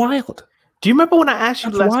 that's wild. Do you remember when I asked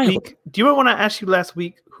you last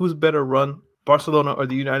week who's better run, Barcelona or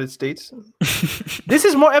the United States? This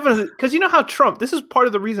is more evidence because you know how Trump, this is part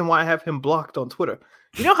of the reason why I have him blocked on Twitter.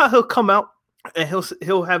 You know how he'll come out and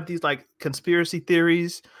he'll have these like conspiracy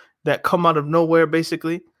theories that come out of nowhere,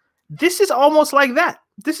 basically. This is almost like that.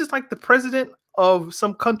 This is like the president of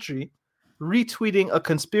some country retweeting a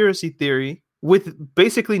conspiracy theory with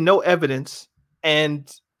basically no evidence,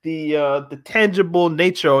 and the tangible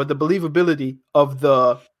nature or the believability of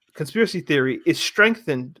the conspiracy theory is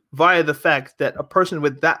strengthened via the fact that a person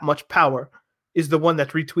with that much power is the one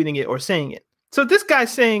that's retweeting it or saying it. So this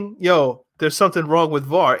guy's saying, yo, there's something wrong with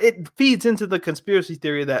VAR. It feeds into the conspiracy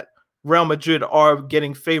theory that Real Madrid are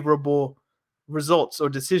getting favorable results or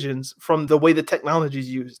decisions from the way the technology is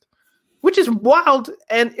used, which is wild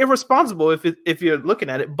and irresponsible if you're looking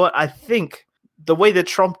at it. But I think the way that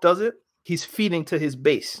Trump does it, he's feeding to his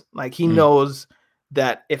base. Like he knows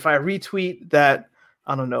that if I retweet that,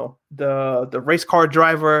 I don't know, the race car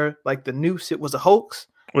driver, like the noose, it was a hoax.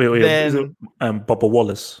 Then Bubba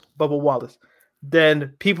Wallace.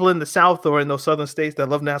 Then people in the South or in those southern states that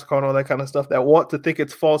love NASCAR and all that kind of stuff that want to think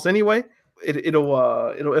it's false anyway,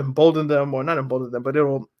 it'll embolden them, or not embolden them, but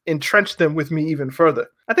it'll entrench them with me even further.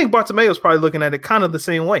 I think Bartomeu's probably looking at it kind of the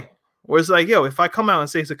same way, where it's like, yo, if I come out and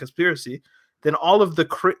say it's a conspiracy, then all of the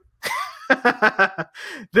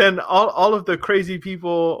all of the crazy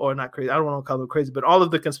people, or not crazy, I don't want to call them crazy, but all of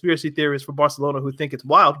the conspiracy theorists for Barcelona who think it's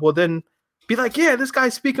wild will then be like, yeah, this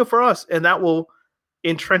guy's speaking for us, and that will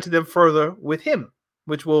entrench them further with him,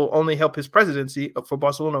 which will only help his presidency for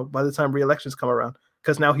Barcelona by the time re-elections come around,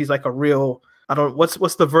 because now he's like a real,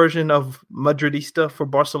 what's the version of Madridista for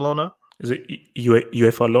Barcelona? Is it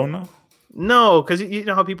UEFA Lona? No, because you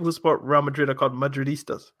know how people who support Real Madrid are called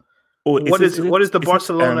Madridistas. Oh, what is the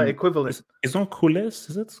Barcelona equivalent? It's not culés,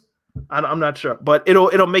 is it? I'm not sure, but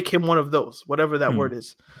it'll make him one of those, whatever that word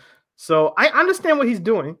is. So I understand what he's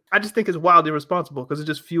doing. I just think it's wildly irresponsible because it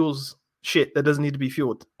just fuels shit that doesn't need to be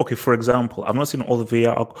fueled. Okay, for example, I've not seen all the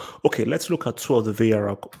VAR. Okay, let's look at two of the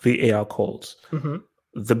VAR calls. Mm-hmm.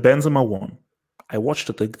 The Benzema one, I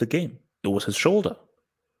watched the game. It was his shoulder.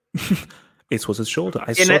 It was his shoulder.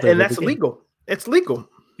 And that's legal. It's legal.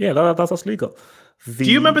 Yeah, that's legal. Do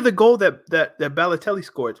you remember the goal that Balotelli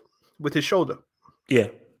scored with his shoulder? Yeah.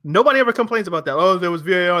 Nobody ever complains about that. Oh, there was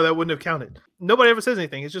VAR, that wouldn't have counted. Nobody ever says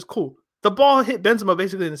anything. It's just cool. The ball hit Benzema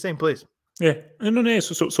basically in the same place. Yeah. No.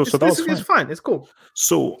 So that was fine. It's fine. It's cool.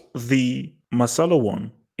 So the Marcelo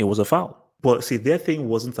one, it was a foul. But see, their thing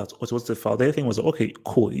wasn't that it was the foul. Their thing was, okay,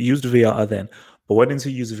 cool. He used VAR then. But why didn't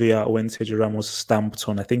he use VAR when Sergio Ramos stamped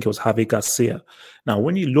on, I think it was Javi Garcia. Now,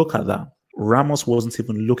 when you look at that, Ramos wasn't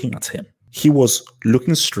even looking at him. He was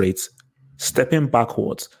looking straight, stepping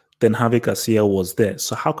backwards. Then Javi Garcia was there.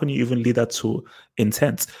 So how can you even lead that to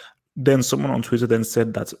intent? Then someone on Twitter then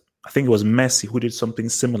said that, I think it was Messi who did something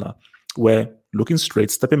similar. where looking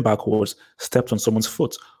straight, stepping backwards, stepped on someone's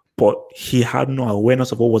foot, but he had no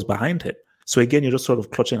awareness of what was behind him. So again, you're just sort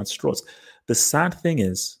of clutching at straws. The sad thing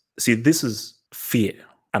is, see, this is fear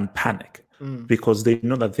and panic because they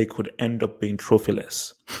know that they could end up being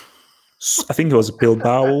trophyless. So I think it was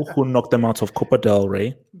Bilbao who knocked them out of Copa del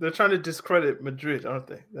Rey. They're trying to discredit Madrid, aren't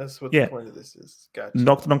they? That's what the point of this is. Gotcha.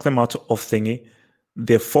 Knocked them out of thingy.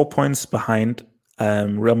 They're 4 points behind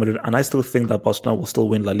Real Madrid, and I still think that Barcelona will still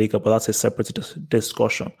win La Liga, but that's a separate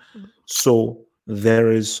discussion. So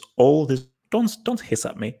there is all this. Don't hiss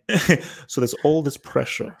at me. So there's all this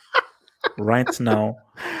pressure right now.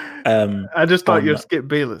 I just thought you're Skip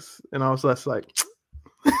Bayless, and I was less like,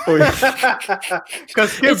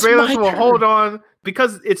 because Skip Bayless will hold on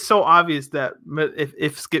because it's so obvious that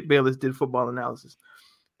if Skip Bayless did football analysis,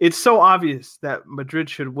 it's so obvious that Madrid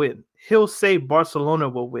should win. He'll say Barcelona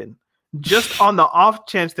will win, just on the off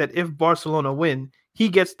chance that if Barcelona win, he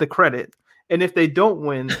gets the credit, and if they don't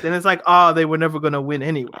win, then it's like, they were never going to win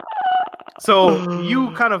anyway. So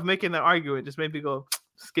you kind of making that argument just made me go,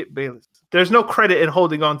 Skip Bayless. There's no credit in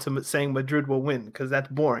holding on to saying Madrid will win because that's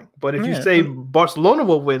boring. But if you say Barcelona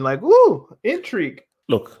will win, like, ooh, intrigue.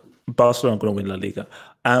 Look, Barcelona are going to win La Liga.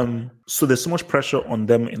 So there's so much pressure on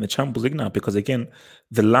them in the Champions League now because, again,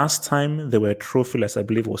 the last time they were trophyless, I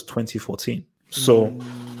believe, was 2014. So,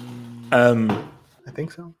 I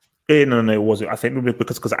think so. No, it wasn't. I think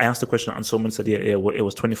because I asked the question and someone said, it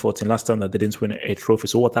was 2014. Last time that they didn't win a trophy.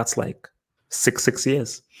 So what? That's like six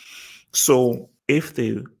years. So if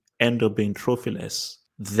they end up being trophyless,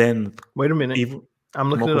 then wait a minute. I'm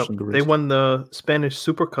looking it up. They won the Spanish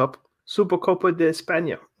Super Cup, Supercopa de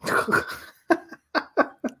España.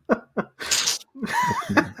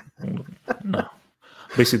 No,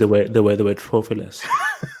 basically they were trophyless.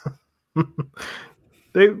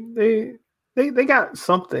 They got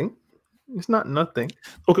something. It's not nothing.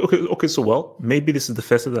 Okay. So maybe this is the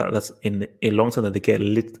first time that's in a long time that they get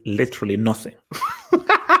literally nothing.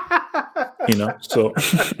 So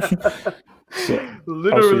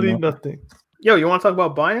literally nothing. Yo, you want to talk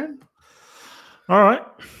about Bayern? All right.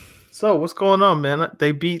 So what's going on, man?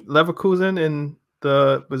 They beat Leverkusen in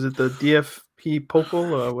the DFB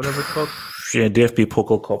Pokal or whatever it's called. Yeah, DFB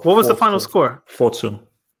Pokal Cup. What was the final score? 4-2.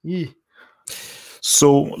 Yeah.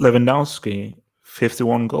 So Lewandowski,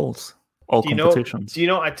 51 goals, all competitions. Do you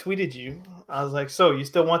know? I tweeted you. I was like, so you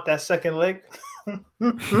still want that second leg?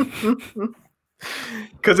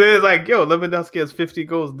 Because it is like, yo, Lewandowski has 50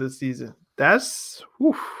 goals this season. That's a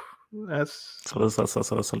lot of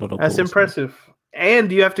goals. That's impressive. Man.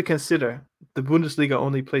 And you have to consider the Bundesliga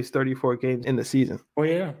only plays 34 games in the season. Oh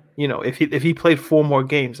yeah. If he played 4 more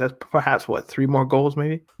games, that's perhaps 3 more goals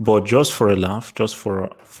maybe. But just for a laugh, just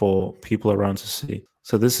for people around to see.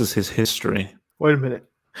 So this is his history. Wait a minute.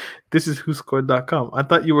 This is whoscored.com. I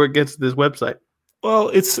thought you were against this website. Well,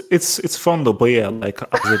 it's fun though, but yeah, like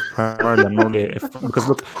as a primarily I'm only because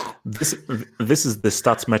look, this is the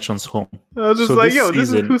Stats Merchant's home. I was just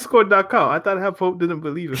this is whoscored.com. I thought Half Hope didn't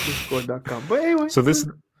believe in whoscored.com. But anyway. So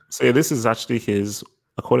this is actually his,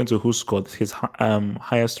 according to WhoScored, his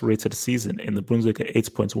highest rated season in the Bundesliga,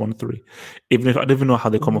 8.13. Even if I don't even know how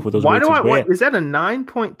they come up with those ratings. Is that a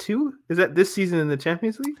 9.2? Is that this season in the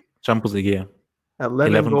Champions League? Champions League, yeah.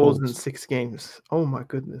 11 goals in 6 games. Oh my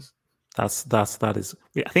goodness. That is.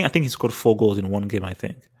 I think he scored 4 goals in 1 game. I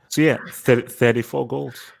think so. Yeah, 34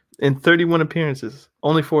 goals in 31 appearances.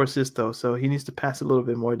 Only 4 assists though, so he needs to pass a little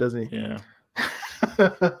bit more, doesn't he? Yeah.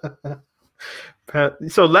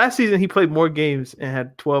 So last season he played more games and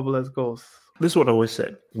had 12 less goals. This is what I always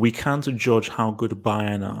said: we can't judge how good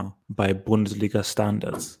Bayern are by Bundesliga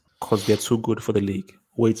standards because they're too good for the league,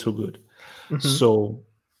 way too good. Mm-hmm. So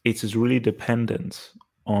it is really dependent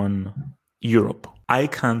on Europe. I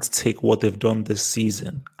can't take what they've done this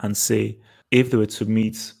season and say if they were to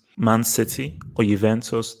meet Man City or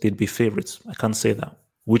Juventus, they'd be favorites. I can't say that,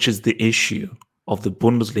 which is the issue of the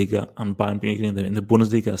Bundesliga and Bayern being in the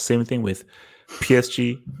Bundesliga. Same thing with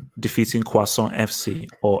PSG defeating Croissant FC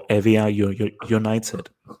or Evian United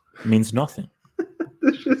means nothing.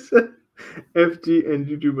 FG and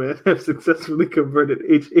Juju Man have successfully converted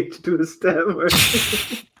HH to a stem.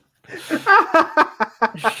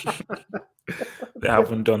 They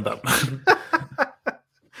haven't done that.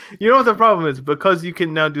 You know what the problem is? Because you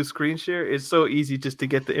can now do screen share, it's so easy just to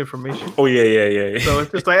get the information. Oh, yeah. So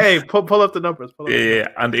it's just like, hey, pull up the numbers. Yeah.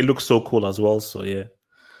 And it looks so cool as well. So, yeah.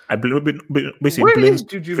 I basically where is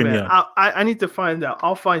Juju Man? I need to find out.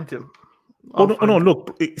 I'll find him. No,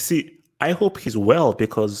 look. See, I hope he's well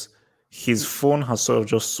because his phone has sort of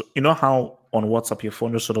just, you know how on WhatsApp your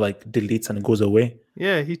phone just sort of like deletes and it goes away?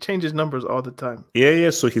 Yeah, he changes numbers all the time. Yeah,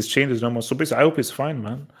 so he's changed his numbers. So basically, I hope he's fine,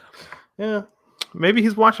 man. Yeah, maybe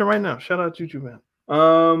he's watching right now. Shout out Juju, man.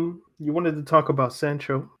 You wanted to talk about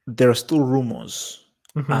Sancho. There are still rumors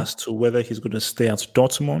Mhm. as to whether he's going to stay at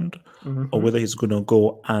Dortmund Mhm. or whether he's going to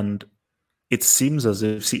go. And it seems as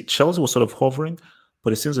if, see, Chelsea was sort of hovering,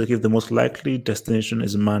 but it seems like if the most likely destination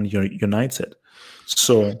is Man United.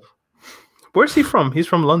 So, Where's he from? He's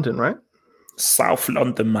from London, right? South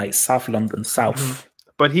London, mate. South London, South. Mhm.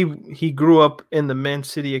 But he grew up in the Man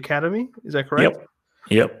City Academy. Is that correct?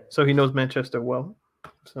 Yep. So he knows Manchester well.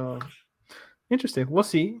 So interesting. We'll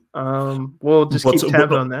see. We'll just keep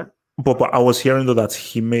tabs on that. But I was hearing though that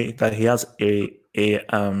he has a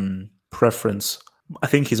preference. I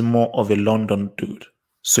think he's more of a London dude.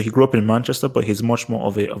 So he grew up in Manchester, but he's much more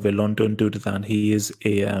of a London dude than he is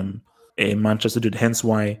a Manchester dude. Hence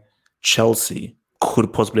why Chelsea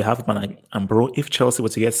could possibly have him. And bro, if Chelsea were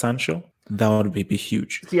to get Sancho, that would be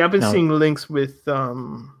huge. See, I've been seeing links with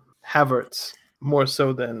Havertz more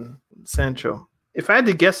so than Sancho. If I had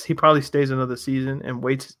to guess, he probably stays another season and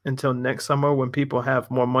waits until next summer when people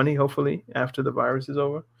have more money, hopefully, after the virus is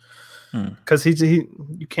over. Because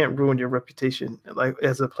you can't ruin your reputation like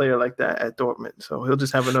as a player like that at Dortmund. So he'll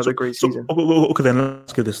just have another great season. Okay, then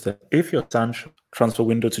let's get this then. If you're Sancho, transfer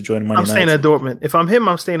window to join Man United. I'm staying at Dortmund. If I'm him,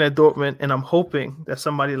 I'm staying at Dortmund, and I'm hoping that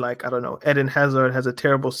somebody like, I don't know, Eden Hazard has a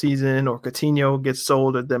terrible season, or Coutinho gets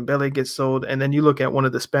sold, or Dembele gets sold, and then you look at one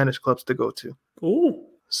of the Spanish clubs to go to. Ooh.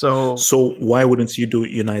 So why wouldn't you do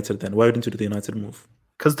United then? Why wouldn't you do the United move?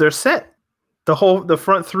 Because they're set. The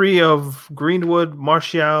front three of Greenwood,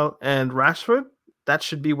 Martial, and Rashford, that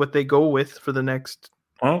should be what they go with for the next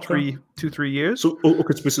 3 years. So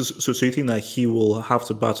you think that he will have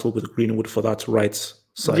to battle with Greenwood for that right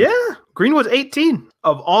side? Yeah, Greenwood's 18.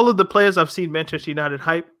 Of all of the players I've seen Manchester United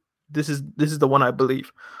hype, this is the one I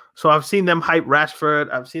believe. So I've seen them hype Rashford.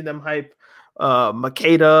 I've seen them hype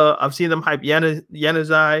Makeda. I've seen them hype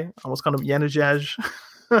Januzaj. I almost called him Januzaj.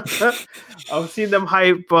 I've seen them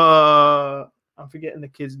hype. I'm forgetting the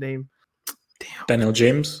kid's name. Damn. Daniel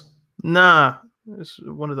James? Nah, it's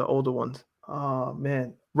one of the older ones. Oh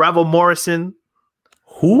man, Ravel Morrison.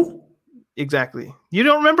 Who? Exactly. You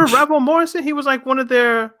don't remember Ravel Morrison? He was like one of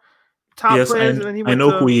their top players. And then he I know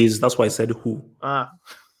who he is. That's why I said who.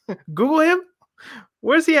 Google him.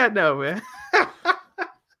 Where's he at now, man?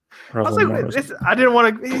 I was like, I didn't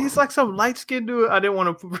want to. He's like some light skinned dude. I didn't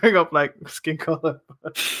want to bring up like skin color.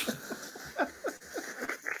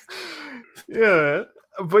 Yeah,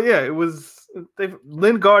 but yeah, it was.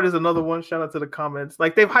 Lingard is another one. Shout out to the comments.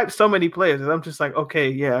 Like they've hyped so many players, and I'm just like, okay,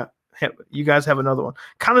 yeah, you guys have another one.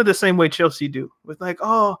 Kind of the same way Chelsea do with like,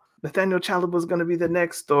 oh, Nathaniel Chalobah's going to be the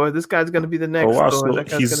next, or this guy's going to be the next, or that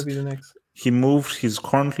guy's going to be the next. He moved. He's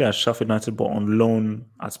currently at Sheffield United, but on loan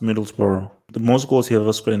at Middlesbrough. The most goals he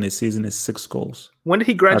ever scored in a season is 6 goals. When did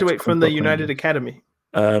he graduate from the United Academy?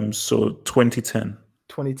 So 2010.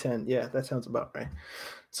 2010. Yeah, that sounds about right.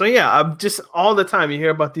 So yeah, I'm just all the time you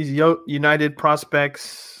hear about these United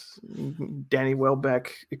prospects, Danny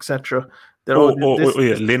Welbeck, etc.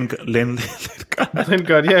 Lingard.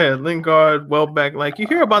 Lingard, yeah, Lingard, Welbeck. Like you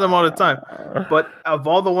hear about them all the time. But of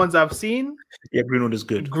all the ones I've seen, yeah, Greenwood is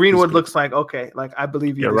good. Greenwood looks like okay. Like I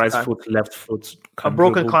believe you. Yeah, right foot, left foot. A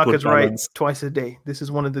broken clock is right twice a day. This is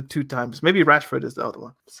one of the 2 times. Maybe Rashford is the other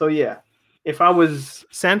one. So yeah, if I was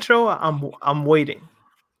Sancho, I'm waiting.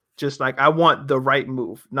 Just like I want the right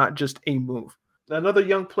move, not just a move. Another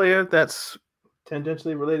young player that's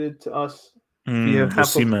tangentially related to us via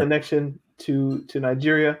half of connection to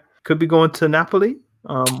Nigeria could be going to Napoli.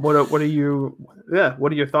 What are your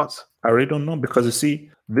thoughts? I really don't know because you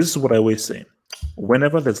see, this is what I always say.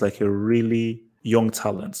 Whenever there's like a really young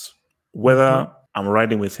talent, whether I'm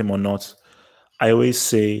riding with him or not, I always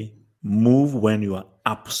say move when you are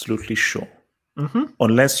absolutely sure.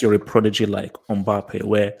 Unless you're a prodigy like Mbappe,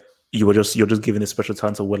 where you're just given a special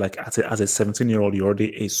talent, where like as a 17-year-old you're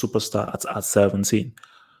already a superstar at 17.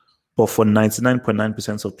 But for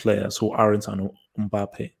 99.9% of players who aren't on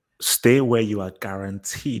Mbappe, stay where you are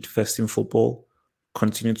guaranteed first in football,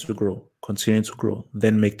 continue to grow,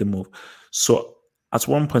 then make the move. So at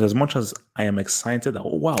one point, as much as I am excited that,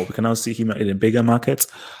 oh wow, we can now see him in a bigger market,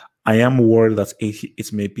 I am worried that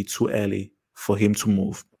it may be too early for him to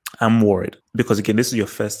move. I'm worried because again, this is your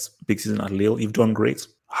first big season at Lille. You've done great.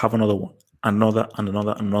 Have another one, another,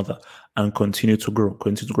 and continue to grow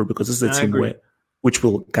because this is a team which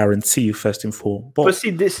will guarantee you first in football. But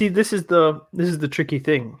see, this is the tricky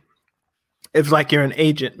thing. If like you're an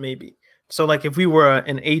agent, maybe. So like if we were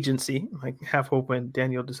an agency, like Half Hope when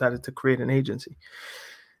Daniel decided to create an agency.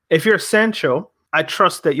 If you're Sancho, I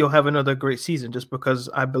trust that you'll have another great season just because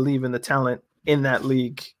I believe in the talent in that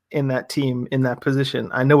league in that team, in that position.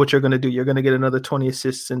 I know what you're going to do. You're going to get another 20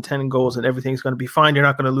 assists and 10 goals and everything's going to be fine. You're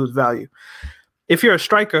not going to lose value. If you're a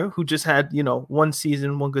striker who just had, one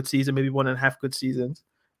season, one good season, maybe 1.5 good seasons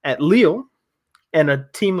at Lille, and a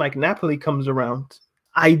team like Napoli comes around,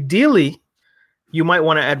 ideally, you might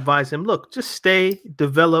want to advise him, look, just stay,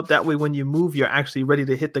 develop. That way, when you move, you're actually ready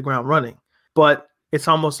to hit the ground running. But it's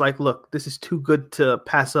almost like, look, this is too good to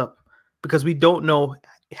pass up because we don't know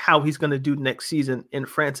how he's going to do next season in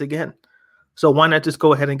France again. So why not just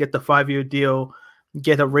go ahead and get the 5-year deal,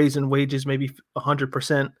 get a raise in wages, maybe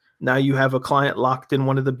 100%. Now you have a client locked in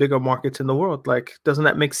one of the bigger markets in the world. Like, doesn't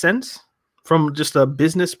that make sense from just a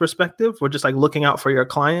business perspective? Or just like looking out for your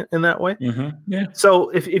client in that way? Mm-hmm. Yeah. So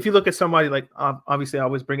if you look at somebody like, obviously I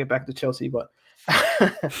always bring it back to Chelsea, but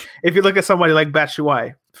if you look at somebody like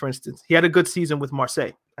Batshuayi, for instance, he had a good season with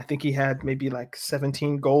Marseille. I think he had maybe like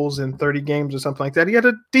 17 goals in 30 games or something like that. He had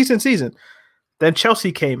a decent season. Then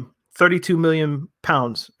Chelsea came, 32 million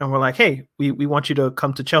pounds. And we're like, hey, we want you to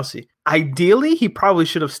come to Chelsea. Ideally, he probably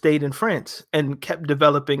should have stayed in France and kept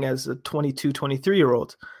developing as a 22,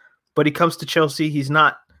 23-year-old. But he comes to Chelsea. He's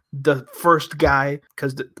not the first guy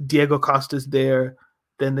because Diego Costa's there.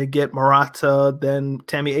 Then they get Morata. Then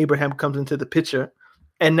Tammy Abraham comes into the picture.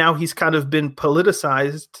 And now he's kind of been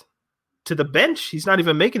politicized to the bench. He's not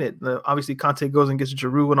even making it. Obviously, Conte goes and gets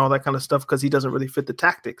Giroud and all that kind of stuff because he doesn't really fit the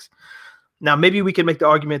tactics. Now, maybe we can make the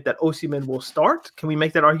argument that Osimhen will start. Can we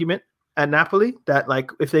make that argument at Napoli that,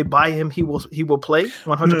 like, if they buy him, he will play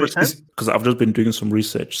 100%? Because I've just been doing some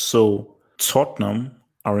research. So Tottenham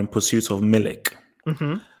are in pursuit of Milik.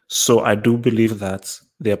 Mm-hmm. So I do believe that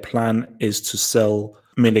their plan is to sell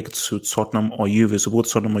Milik to Tottenham or Juve. So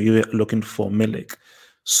both Tottenham or Juve are looking for Milik.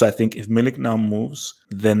 So I think if Milik now moves,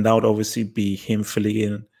 then that would obviously be him filling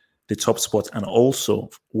in the top spot. And also,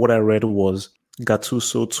 what I read was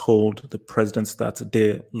Gattuso told the president that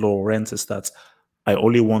De Laurentiis that I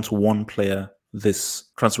only want one player this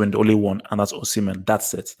transfer window, only one, and that's Osimhen.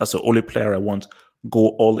 That's it. That's the only player I want. Go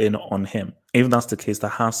all in on him. If that's the case, that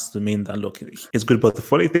has to mean that, look, it's good. But the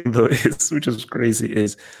funny thing, though, is, which is crazy,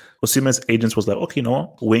 is Osimhen's agents was like, okay,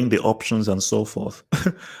 weighing the options and so forth.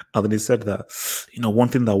 And then he said that, one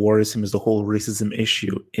thing that worries him is the whole racism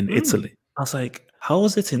issue in Italy. I was like, how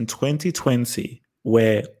is it in 2020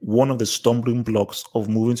 where one of the stumbling blocks of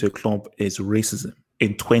moving to a club is racism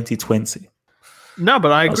in 2020? No,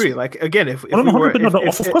 but I agree. Like, again, if we were, of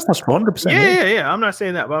course, that's 100%. Yeah. I'm not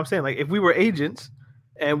saying that, but I'm saying, like, if we were agents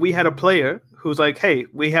and we had a player who's like, hey,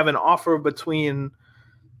 we have an offer between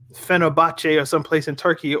Fenerbahce or someplace in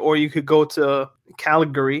Turkey, or you could go to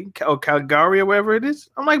Calgary or wherever it is.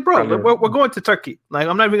 I'm like, bro, we're going to Turkey. Like,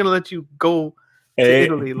 I'm not even gonna let you go to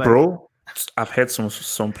Italy, like, bro. I've heard some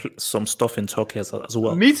stuff in Turkey as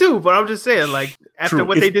well. Me too, but I'm just saying, like, after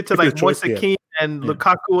what they did to like Moise Kean and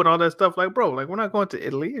Lukaku and all that stuff, like, bro, like, we're not going to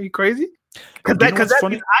Italy. Are you crazy? Because that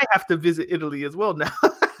means I have to visit Italy as well now.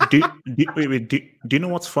 do you know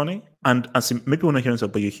what's funny? And maybe we're not hearing that,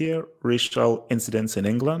 but you hear racial incidents in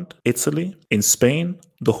England, Italy, in Spain,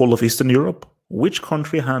 the whole of Eastern Europe. Which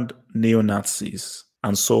country had neo-Nazis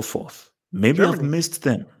and so forth? Maybe Germany. I've missed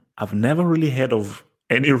them. I've never really heard of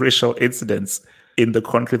any racial incidents in the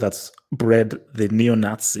country that's bred the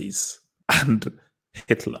neo-Nazis and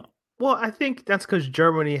Hitler. Well, I think that's because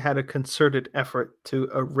Germany had a concerted effort to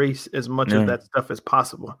erase as much of that stuff as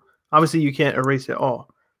possible. Obviously, you can't erase it all.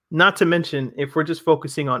 Not to mention, if we're just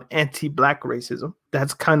focusing on anti-Black racism,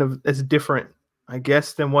 that's different, I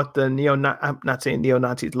guess, than what the I'm not saying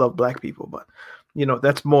neo-Nazis love Black people, but,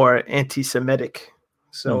 that's more anti-Semitic.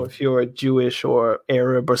 So if you're Jewish or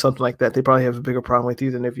Arab or something like that, they probably have a bigger problem with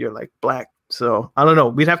you than if you're, like, Black. So I don't know.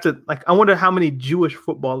 We'd have to, like, I wonder how many Jewish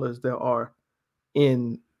footballers there are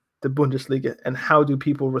in the Bundesliga, and how do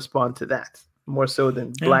people respond to that more so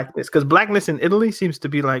than Blackness? Because Blackness in Italy seems to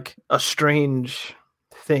be like a strange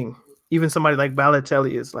thing. Even somebody like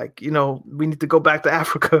Balotelli is like, we need to go back to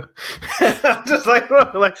Africa. I'm just like,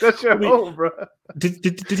 bro, like, that's your home, bro.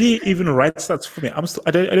 Did he even write stats for me?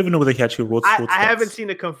 I don't even know whether he actually wrote. I haven't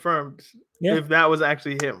seen it confirmed if that was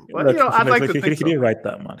actually him. But I'd like to think he didn't write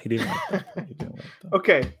that, man. He didn't write that.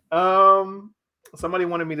 Okay. Somebody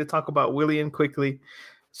wanted me to talk about Willian quickly,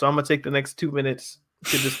 so I'm gonna take the next 2 minutes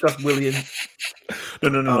to discuss Willian.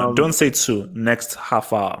 No. Don't say 2. Next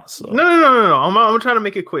half hour. So. No. I'm trying to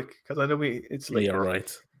make it quick because I know it's late. Yeah,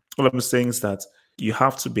 right. All I'm saying is that you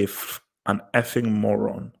have to be an effing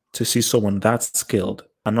moron to see someone that skilled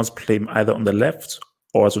and not play him either on the left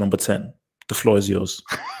or as a number 10. The floor is yours.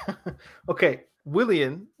 Okay.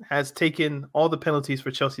 Willian has taken all the penalties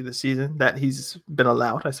for Chelsea this season that he's been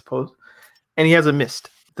allowed, I suppose, and he hasn't missed.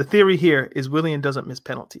 The theory here is Willian doesn't miss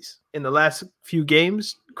penalties. In the last few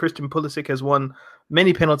games, Christian Pulisic has won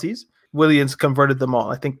many penalties. Willian's converted them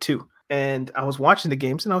all, I think 2. And I was watching the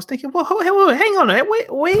games and I was thinking, well, hang on,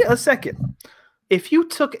 wait a second. If you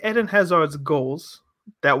took Eden Hazard's goals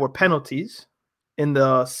that were penalties in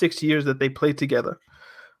the 6 years that they played together,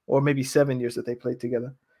 or maybe 7 years that they played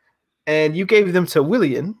together, and you gave them to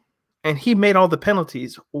Willian, and he made all the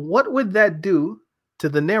penalties, what would that do to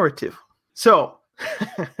the narrative? So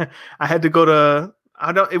I had to go to,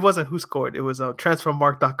 it wasn't Who Scored, it was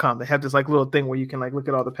transfermark.com. They have this like little thing where you can like look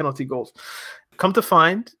at all the penalty goals. Come to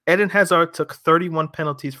find, Eden Hazard took 31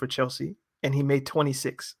 penalties for Chelsea, and he made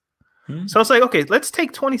 26. So it's like, okay, let's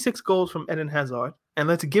take 26 goals from Eden Hazard and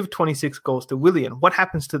let's give 26 goals to Willian. What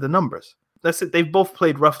happens to the numbers? Let's say they've both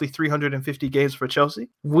played roughly 350 games for Chelsea.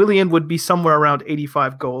 Willian would be somewhere around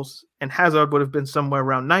 85 goals and Hazard would have been somewhere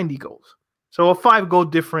around 90 goals. So a 5-goal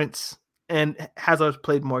difference, and Hazard's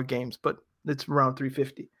played more games, but it's around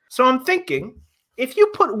 350. So I'm thinking, if you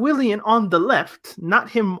put Willian on the left, not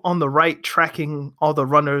him on the right, tracking all the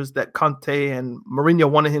runners that Conte and Mourinho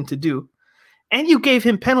wanted him to do, and you gave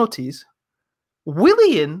him penalties,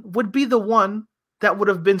 Willian would be the one that would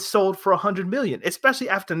have been sold for 100 million, especially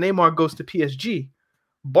after Neymar goes to PSG.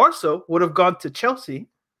 Barca would have gone to Chelsea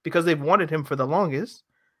because they've wanted him for the longest,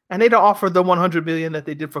 and they'd have offered the 100 million that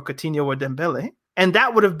they did for Coutinho or Dembele, and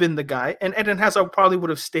that would have been the guy, and Eden Hazard probably would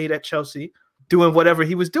have stayed at Chelsea doing whatever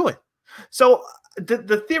he was doing. So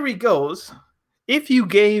the theory goes, if you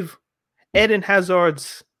gave Eden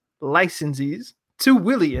Hazard's licensees to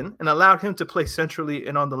Willian and allowed him to play centrally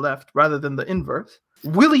and on the left rather than the inverse,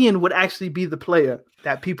 Willian would actually be the player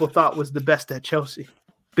that people thought was the best at Chelsea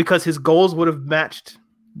because his goals would have matched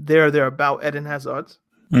thereabout Eden Hazard's,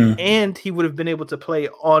 and he would have been able to play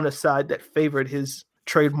on a side that favored his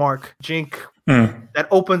trademark jink that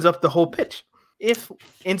opens up the whole pitch. If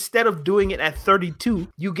instead of doing it at 32,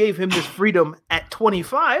 you gave him this freedom at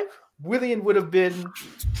 25, Willian would have been,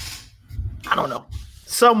 I don't know,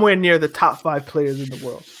 somewhere near the top 5 players in the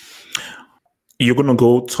world. You're going to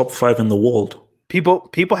go top 5 in the world.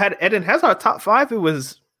 People had Eden Hazard top 5. It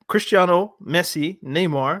was Cristiano, Messi,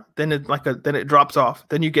 Neymar. Then it drops off.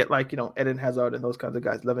 Then you get Eden Hazard and those kinds of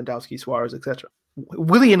guys, Lewandowski, Suarez, etc.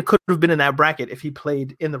 Willian could have been in that bracket if he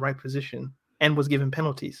played in the right position and was given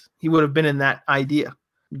penalties. He would have been in that idea.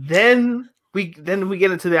 Then we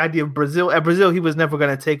get into the idea of Brazil. At Brazil, he was never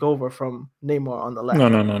going to take over from Neymar on the left.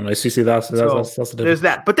 No. See, that's the there's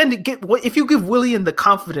that. But then if you give Willian the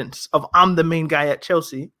confidence of I'm the main guy at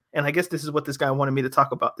Chelsea, and I guess this is what this guy wanted me to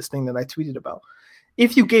talk about, this thing that I tweeted about.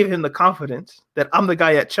 If you gave him the confidence that I'm the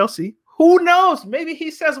guy at Chelsea, who knows? Maybe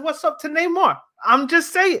he says what's up to Neymar. I'm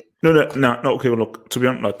just saying. No. Okay, well, look, to be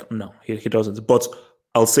honest, no, he doesn't. But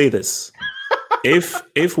I'll say this: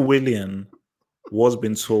 if Willian was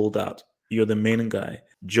being told that you're the main guy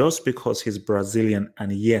just because he's Brazilian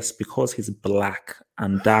and yes, because he's black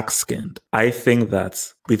and dark skinned, I think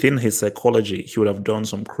that within his psychology, he would have done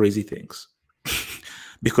some crazy things.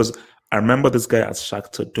 Because I remember this guy at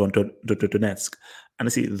Shakhtar Donetsk, and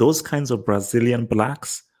you see those kinds of Brazilian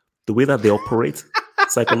blacks, the way that they operate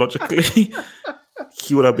psychologically,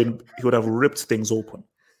 he would have ripped things open.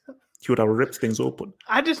 It's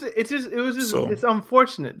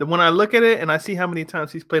unfortunate that when I look at it and I see how many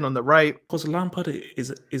times he's played on the right. Because Lampard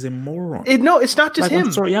is a moron. It's not just him.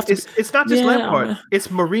 I'm sorry, it's not just Lampard. It's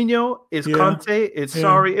Mourinho, it's Conte, it's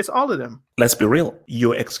Sarri, it's all of them. Let's be real.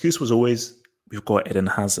 Your excuse was always, we've got Eden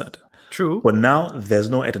Hazard. True. But now there's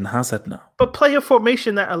no Eden Hazard now. But play a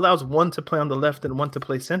formation that allows one to play on the left and one to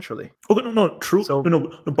play centrally. Okay, no, true. So,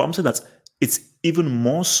 no, but I'm saying that it's even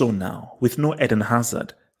more so now with no Eden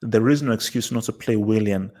Hazard. There is no excuse not to play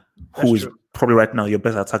Willian, who is probably right now your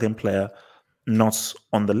best attacking player, not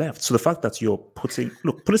on the left. So the fact that you're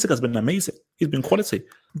Pulisic has been amazing. He's been quality.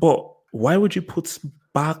 But why would you put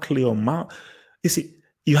Barkley or Mount? You see,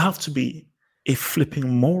 you have to be a flipping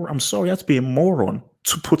moron. I'm sorry, you have to be a moron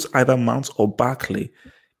to put either Mount or Barkley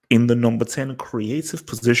in the number 10 creative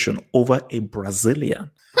position over a Brazilian.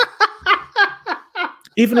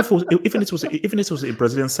 even if it was a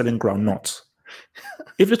Brazilian selling groundnut.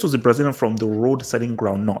 If it was a Brazilian from the road selling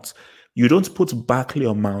groundnut, you don't put Barkley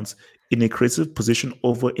or Mount in a creative position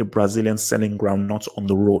over a Brazilian selling groundnut on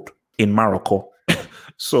the road in Morocco.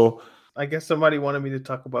 So I guess somebody wanted me to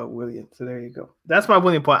talk about Willian, so there you go. That's my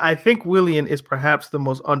Willian point. I think Willian is perhaps the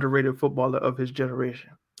most underrated footballer of his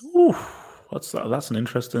generation. Ooh, that's an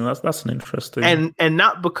interesting. And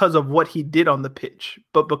not because of what he did on the pitch,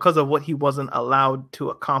 but because of what he wasn't allowed to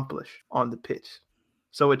accomplish on the pitch.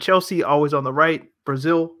 So at Chelsea, always on the right.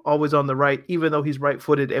 Brazil, always on the right, even though he's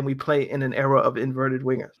right-footed and we play in an era of inverted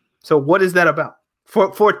wingers. So what is that about?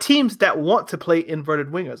 for teams that want to play inverted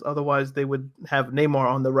wingers. Otherwise, they would have Neymar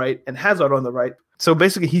on the right and Hazard on the right. So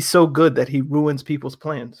basically, he's so good that he ruins people's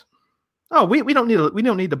plans. Oh, we don't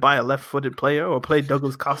need to buy a left-footed player or play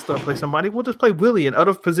Douglas Costa or play somebody. We'll just play Willian out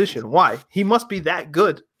of position. Why? He must be that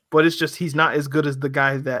good, but it's just he's not as good as the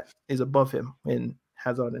guy that is above him in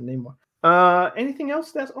Hazard and Neymar. Anything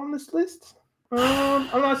else that's on this list?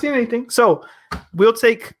 I'm not seeing anything. So we'll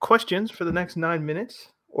take questions for the next 9 minutes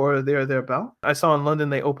or thereabout. I saw in London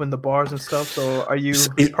they opened the bars and stuff. So are you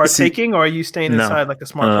partaking or are you staying inside like a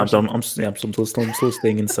smart person? I'm still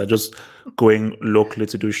staying inside, just going locally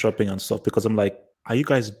to do shopping and stuff because I'm like, are you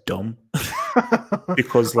guys dumb?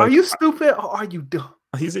 Because like, are you stupid or are you dumb?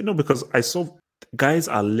 He's no, because I saw guys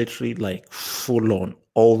are literally like full on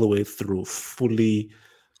all the way through, fully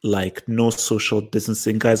like no social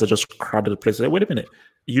distancing. Guys are just crowded the place. Like, wait a minute,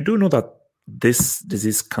 you do know that this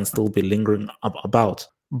disease can still be lingering about,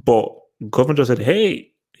 but government just said, hey,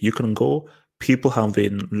 you can go. People have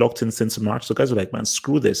been locked in since March. So guys are like, man,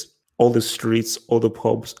 screw this. All the streets, all the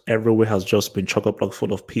pubs, everywhere has just been chock-a-block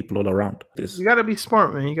full of people all around. You got to be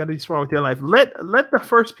smart, man. You got to be smart with your life. Let the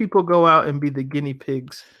first people go out and be the guinea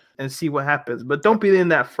pigs and see what happens. But don't be in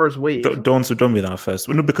that first wave. Don't be that first.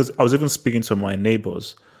 No, because I was even speaking to my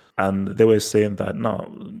neighbors, and they were saying that no,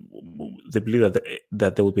 they believe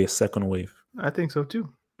that there will be a second wave. I think so too.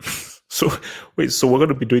 So wait, so we're going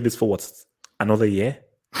to be doing this for what? Another year?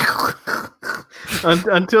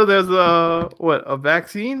 Until there's a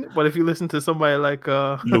vaccine. But if you listen to somebody like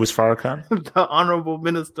Louis Farrakhan, the honorable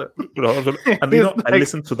minister, and you know, like, I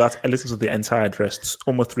listened to the entire address. It's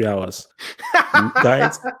almost 3 hours.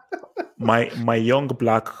 Guys, my young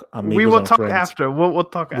black amigos, we will talk friends, after. We'll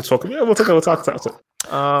talk after. We'll talk after.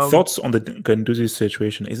 Thoughts on the Guendouzi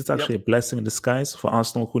situation? Is it actually a blessing in disguise for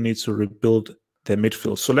Arsenal, who needs to rebuild their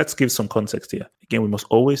midfield? So let's give some context here. Again, we must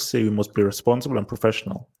always say we must be responsible and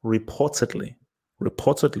professional. Reportedly,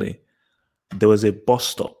 there was a bus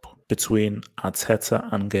stop between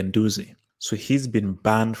Arteta and Guendouzi. So he's been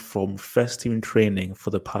banned from first team training for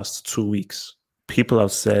the past 2 weeks. People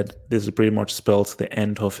have said this pretty much spells the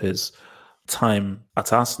end of his time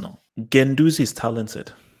at Arsenal. Guendouzi is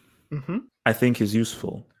talented. Mm-hmm. I think he's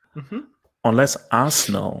useful. Mm-hmm. Unless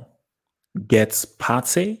Arsenal gets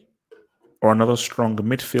Partey or another strong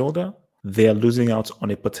midfielder, they are losing out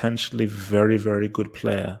on a potentially very, very good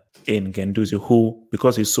player in Guendouzi, who,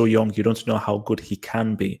 because he's so young, you don't know how good he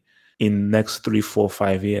can be in next 3, 4,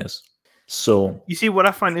 5 years. So you see, what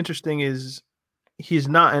I find interesting is he's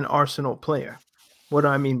not an Arsenal player. What do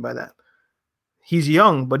I mean by that? He's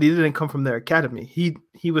young, but he didn't come from their academy.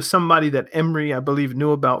 He was somebody that Emery, I believe,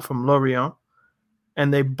 knew about from Lorient,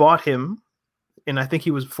 and they bought him. And I think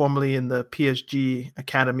he was formerly in the PSG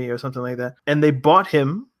academy or something like that. And they bought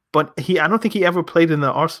him, but I don't think he ever played in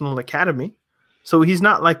the Arsenal academy. So he's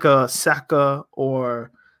not like a Saka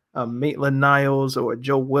or Maitland-Niles or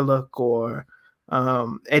Joe Willock or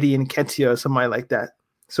Eddie Nketiah or somebody like that.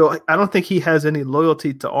 So I don't think he has any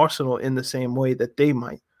loyalty to Arsenal in the same way that they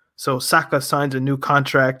might. So Saka signs a new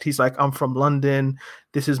contract. He's like, I'm from London.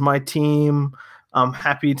 This is my team. I'm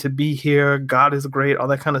happy to be here. God is great, all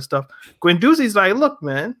that kind of stuff. Guendouzi's like, look,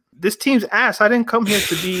 man, this team's ass. I didn't come here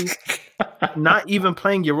to be not even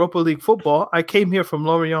playing Europa League football. I came here from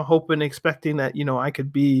Lorient hoping, expecting that, I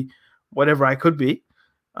could be whatever I could be.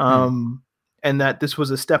 And that this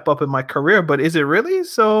was a step up in my career. But is it really?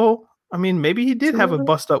 So, I mean, maybe he did have a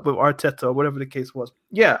bust up with Arteta or whatever the case was.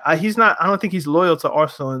 Yeah, I don't think he's loyal to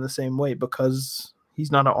Arsenal in the same way because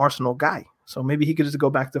he's not an Arsenal guy. So maybe he could just go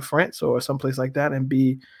back to France or someplace like that and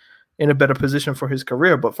be in a better position for his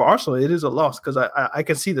career. But for Arsenal, it is a loss because I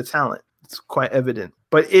can see the talent. It's quite evident.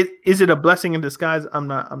 But is it a blessing in disguise? I'm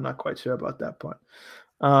not quite sure about that part.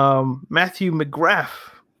 Matthew McGrath.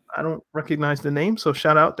 I don't recognize the name, so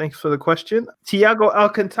shout out. Thanks for the question. Thiago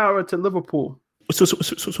Alcantara to Liverpool.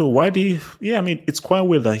 So why do you? Yeah, I mean, it's quite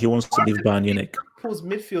weird that he wants to leave Bayern Munich. Liverpool's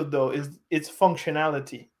midfield though is its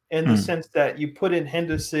functionality. In the sense that you put in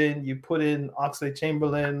Henderson, you put in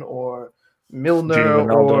Oxlade-Chamberlain or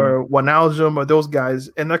Milner or Wijnaldum or those guys,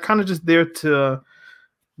 and they're kind of just there to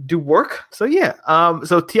do work. So yeah,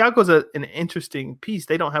 so Thiago's an interesting piece.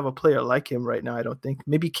 They don't have a player like him right now, I don't think.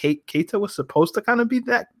 Maybe Keita was supposed to kind of be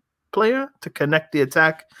that player to connect the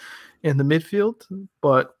attack in the midfield,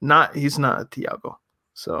 but he's not a Thiago.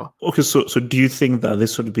 So okay, so do you think that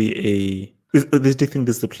this would be do you think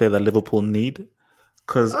this is the player that Liverpool need?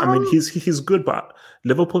 Because I mean, he's good, but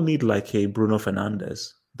Liverpool need like a Bruno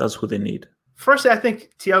Fernandes. That's who they need. Firstly, I think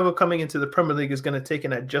Thiago coming into the Premier League is going to take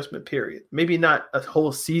an adjustment period. Maybe not a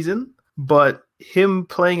whole season, but him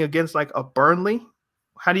playing against like a Burnley,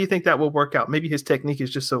 how do you think that will work out? Maybe his technique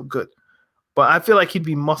is just so good. But I feel like he'd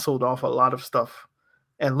be muscled off a lot of stuff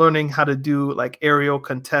and learning how to do like aerial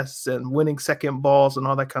contests and winning second balls and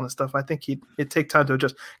all that kind of stuff. I think it'd take time to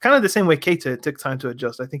adjust. Kind of the same way Keita, it took time to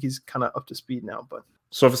adjust. I think he's kind of up to speed now. But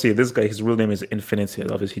so obviously this guy, his real name is Infinity.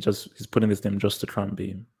 Obviously he's putting this name just to try and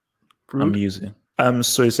be amusing.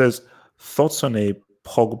 So he says, thoughts on a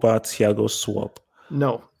Pogba Thiago swap?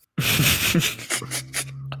 No.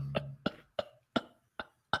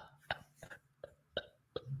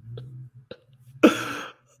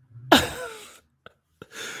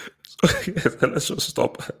 Let's just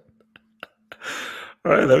stop.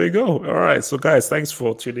 All right, there we go. All right, so guys, thanks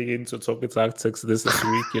for tuning in to Talking Tactics this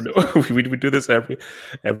week. You know, we do this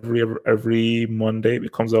every Monday.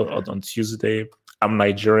 It comes out on Tuesday. I'm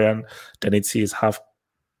Nigerian. Denity is half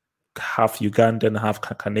Ugandan, half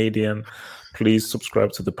Canadian. Please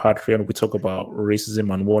subscribe to the Patreon. We talk about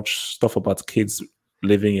racism and watch stuff about kids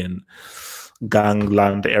living in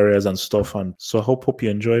gangland areas and stuff. And so I hope you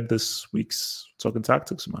enjoyed this week's Talking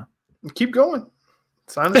Tactics, man. Keep going.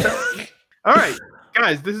 Sign us out. All right,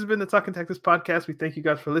 guys, this has been the Talking Tactics podcast. We thank you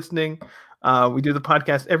guys for listening. We do the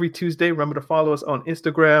podcast every Tuesday. Remember to follow us on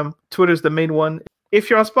Instagram. Twitter's the main one. If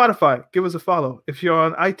you're on Spotify, give us a follow. If you're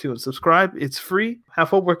on iTunes, subscribe. It's free. Half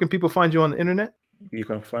hope, where can people find you on the internet? You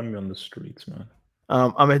can find me on the streets, man.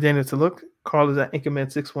 I'm at Daniel Taluk. Carl is at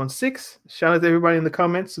Anchorman616. Shout out to everybody in the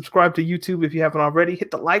comments. Subscribe to YouTube if you haven't already. Hit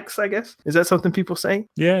the likes, I guess. Is that something people say?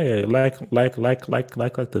 Yeah. Like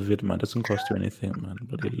the vid, man. Doesn't cost you anything, man.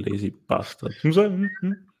 But you lazy bastard.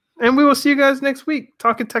 And we will see you guys next week.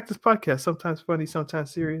 Talking Tactics podcast. Sometimes funny,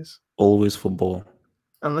 sometimes serious. Always football.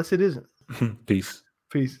 Unless it isn't. Peace.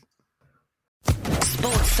 Peace.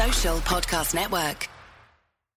 Sports Social Podcast Network.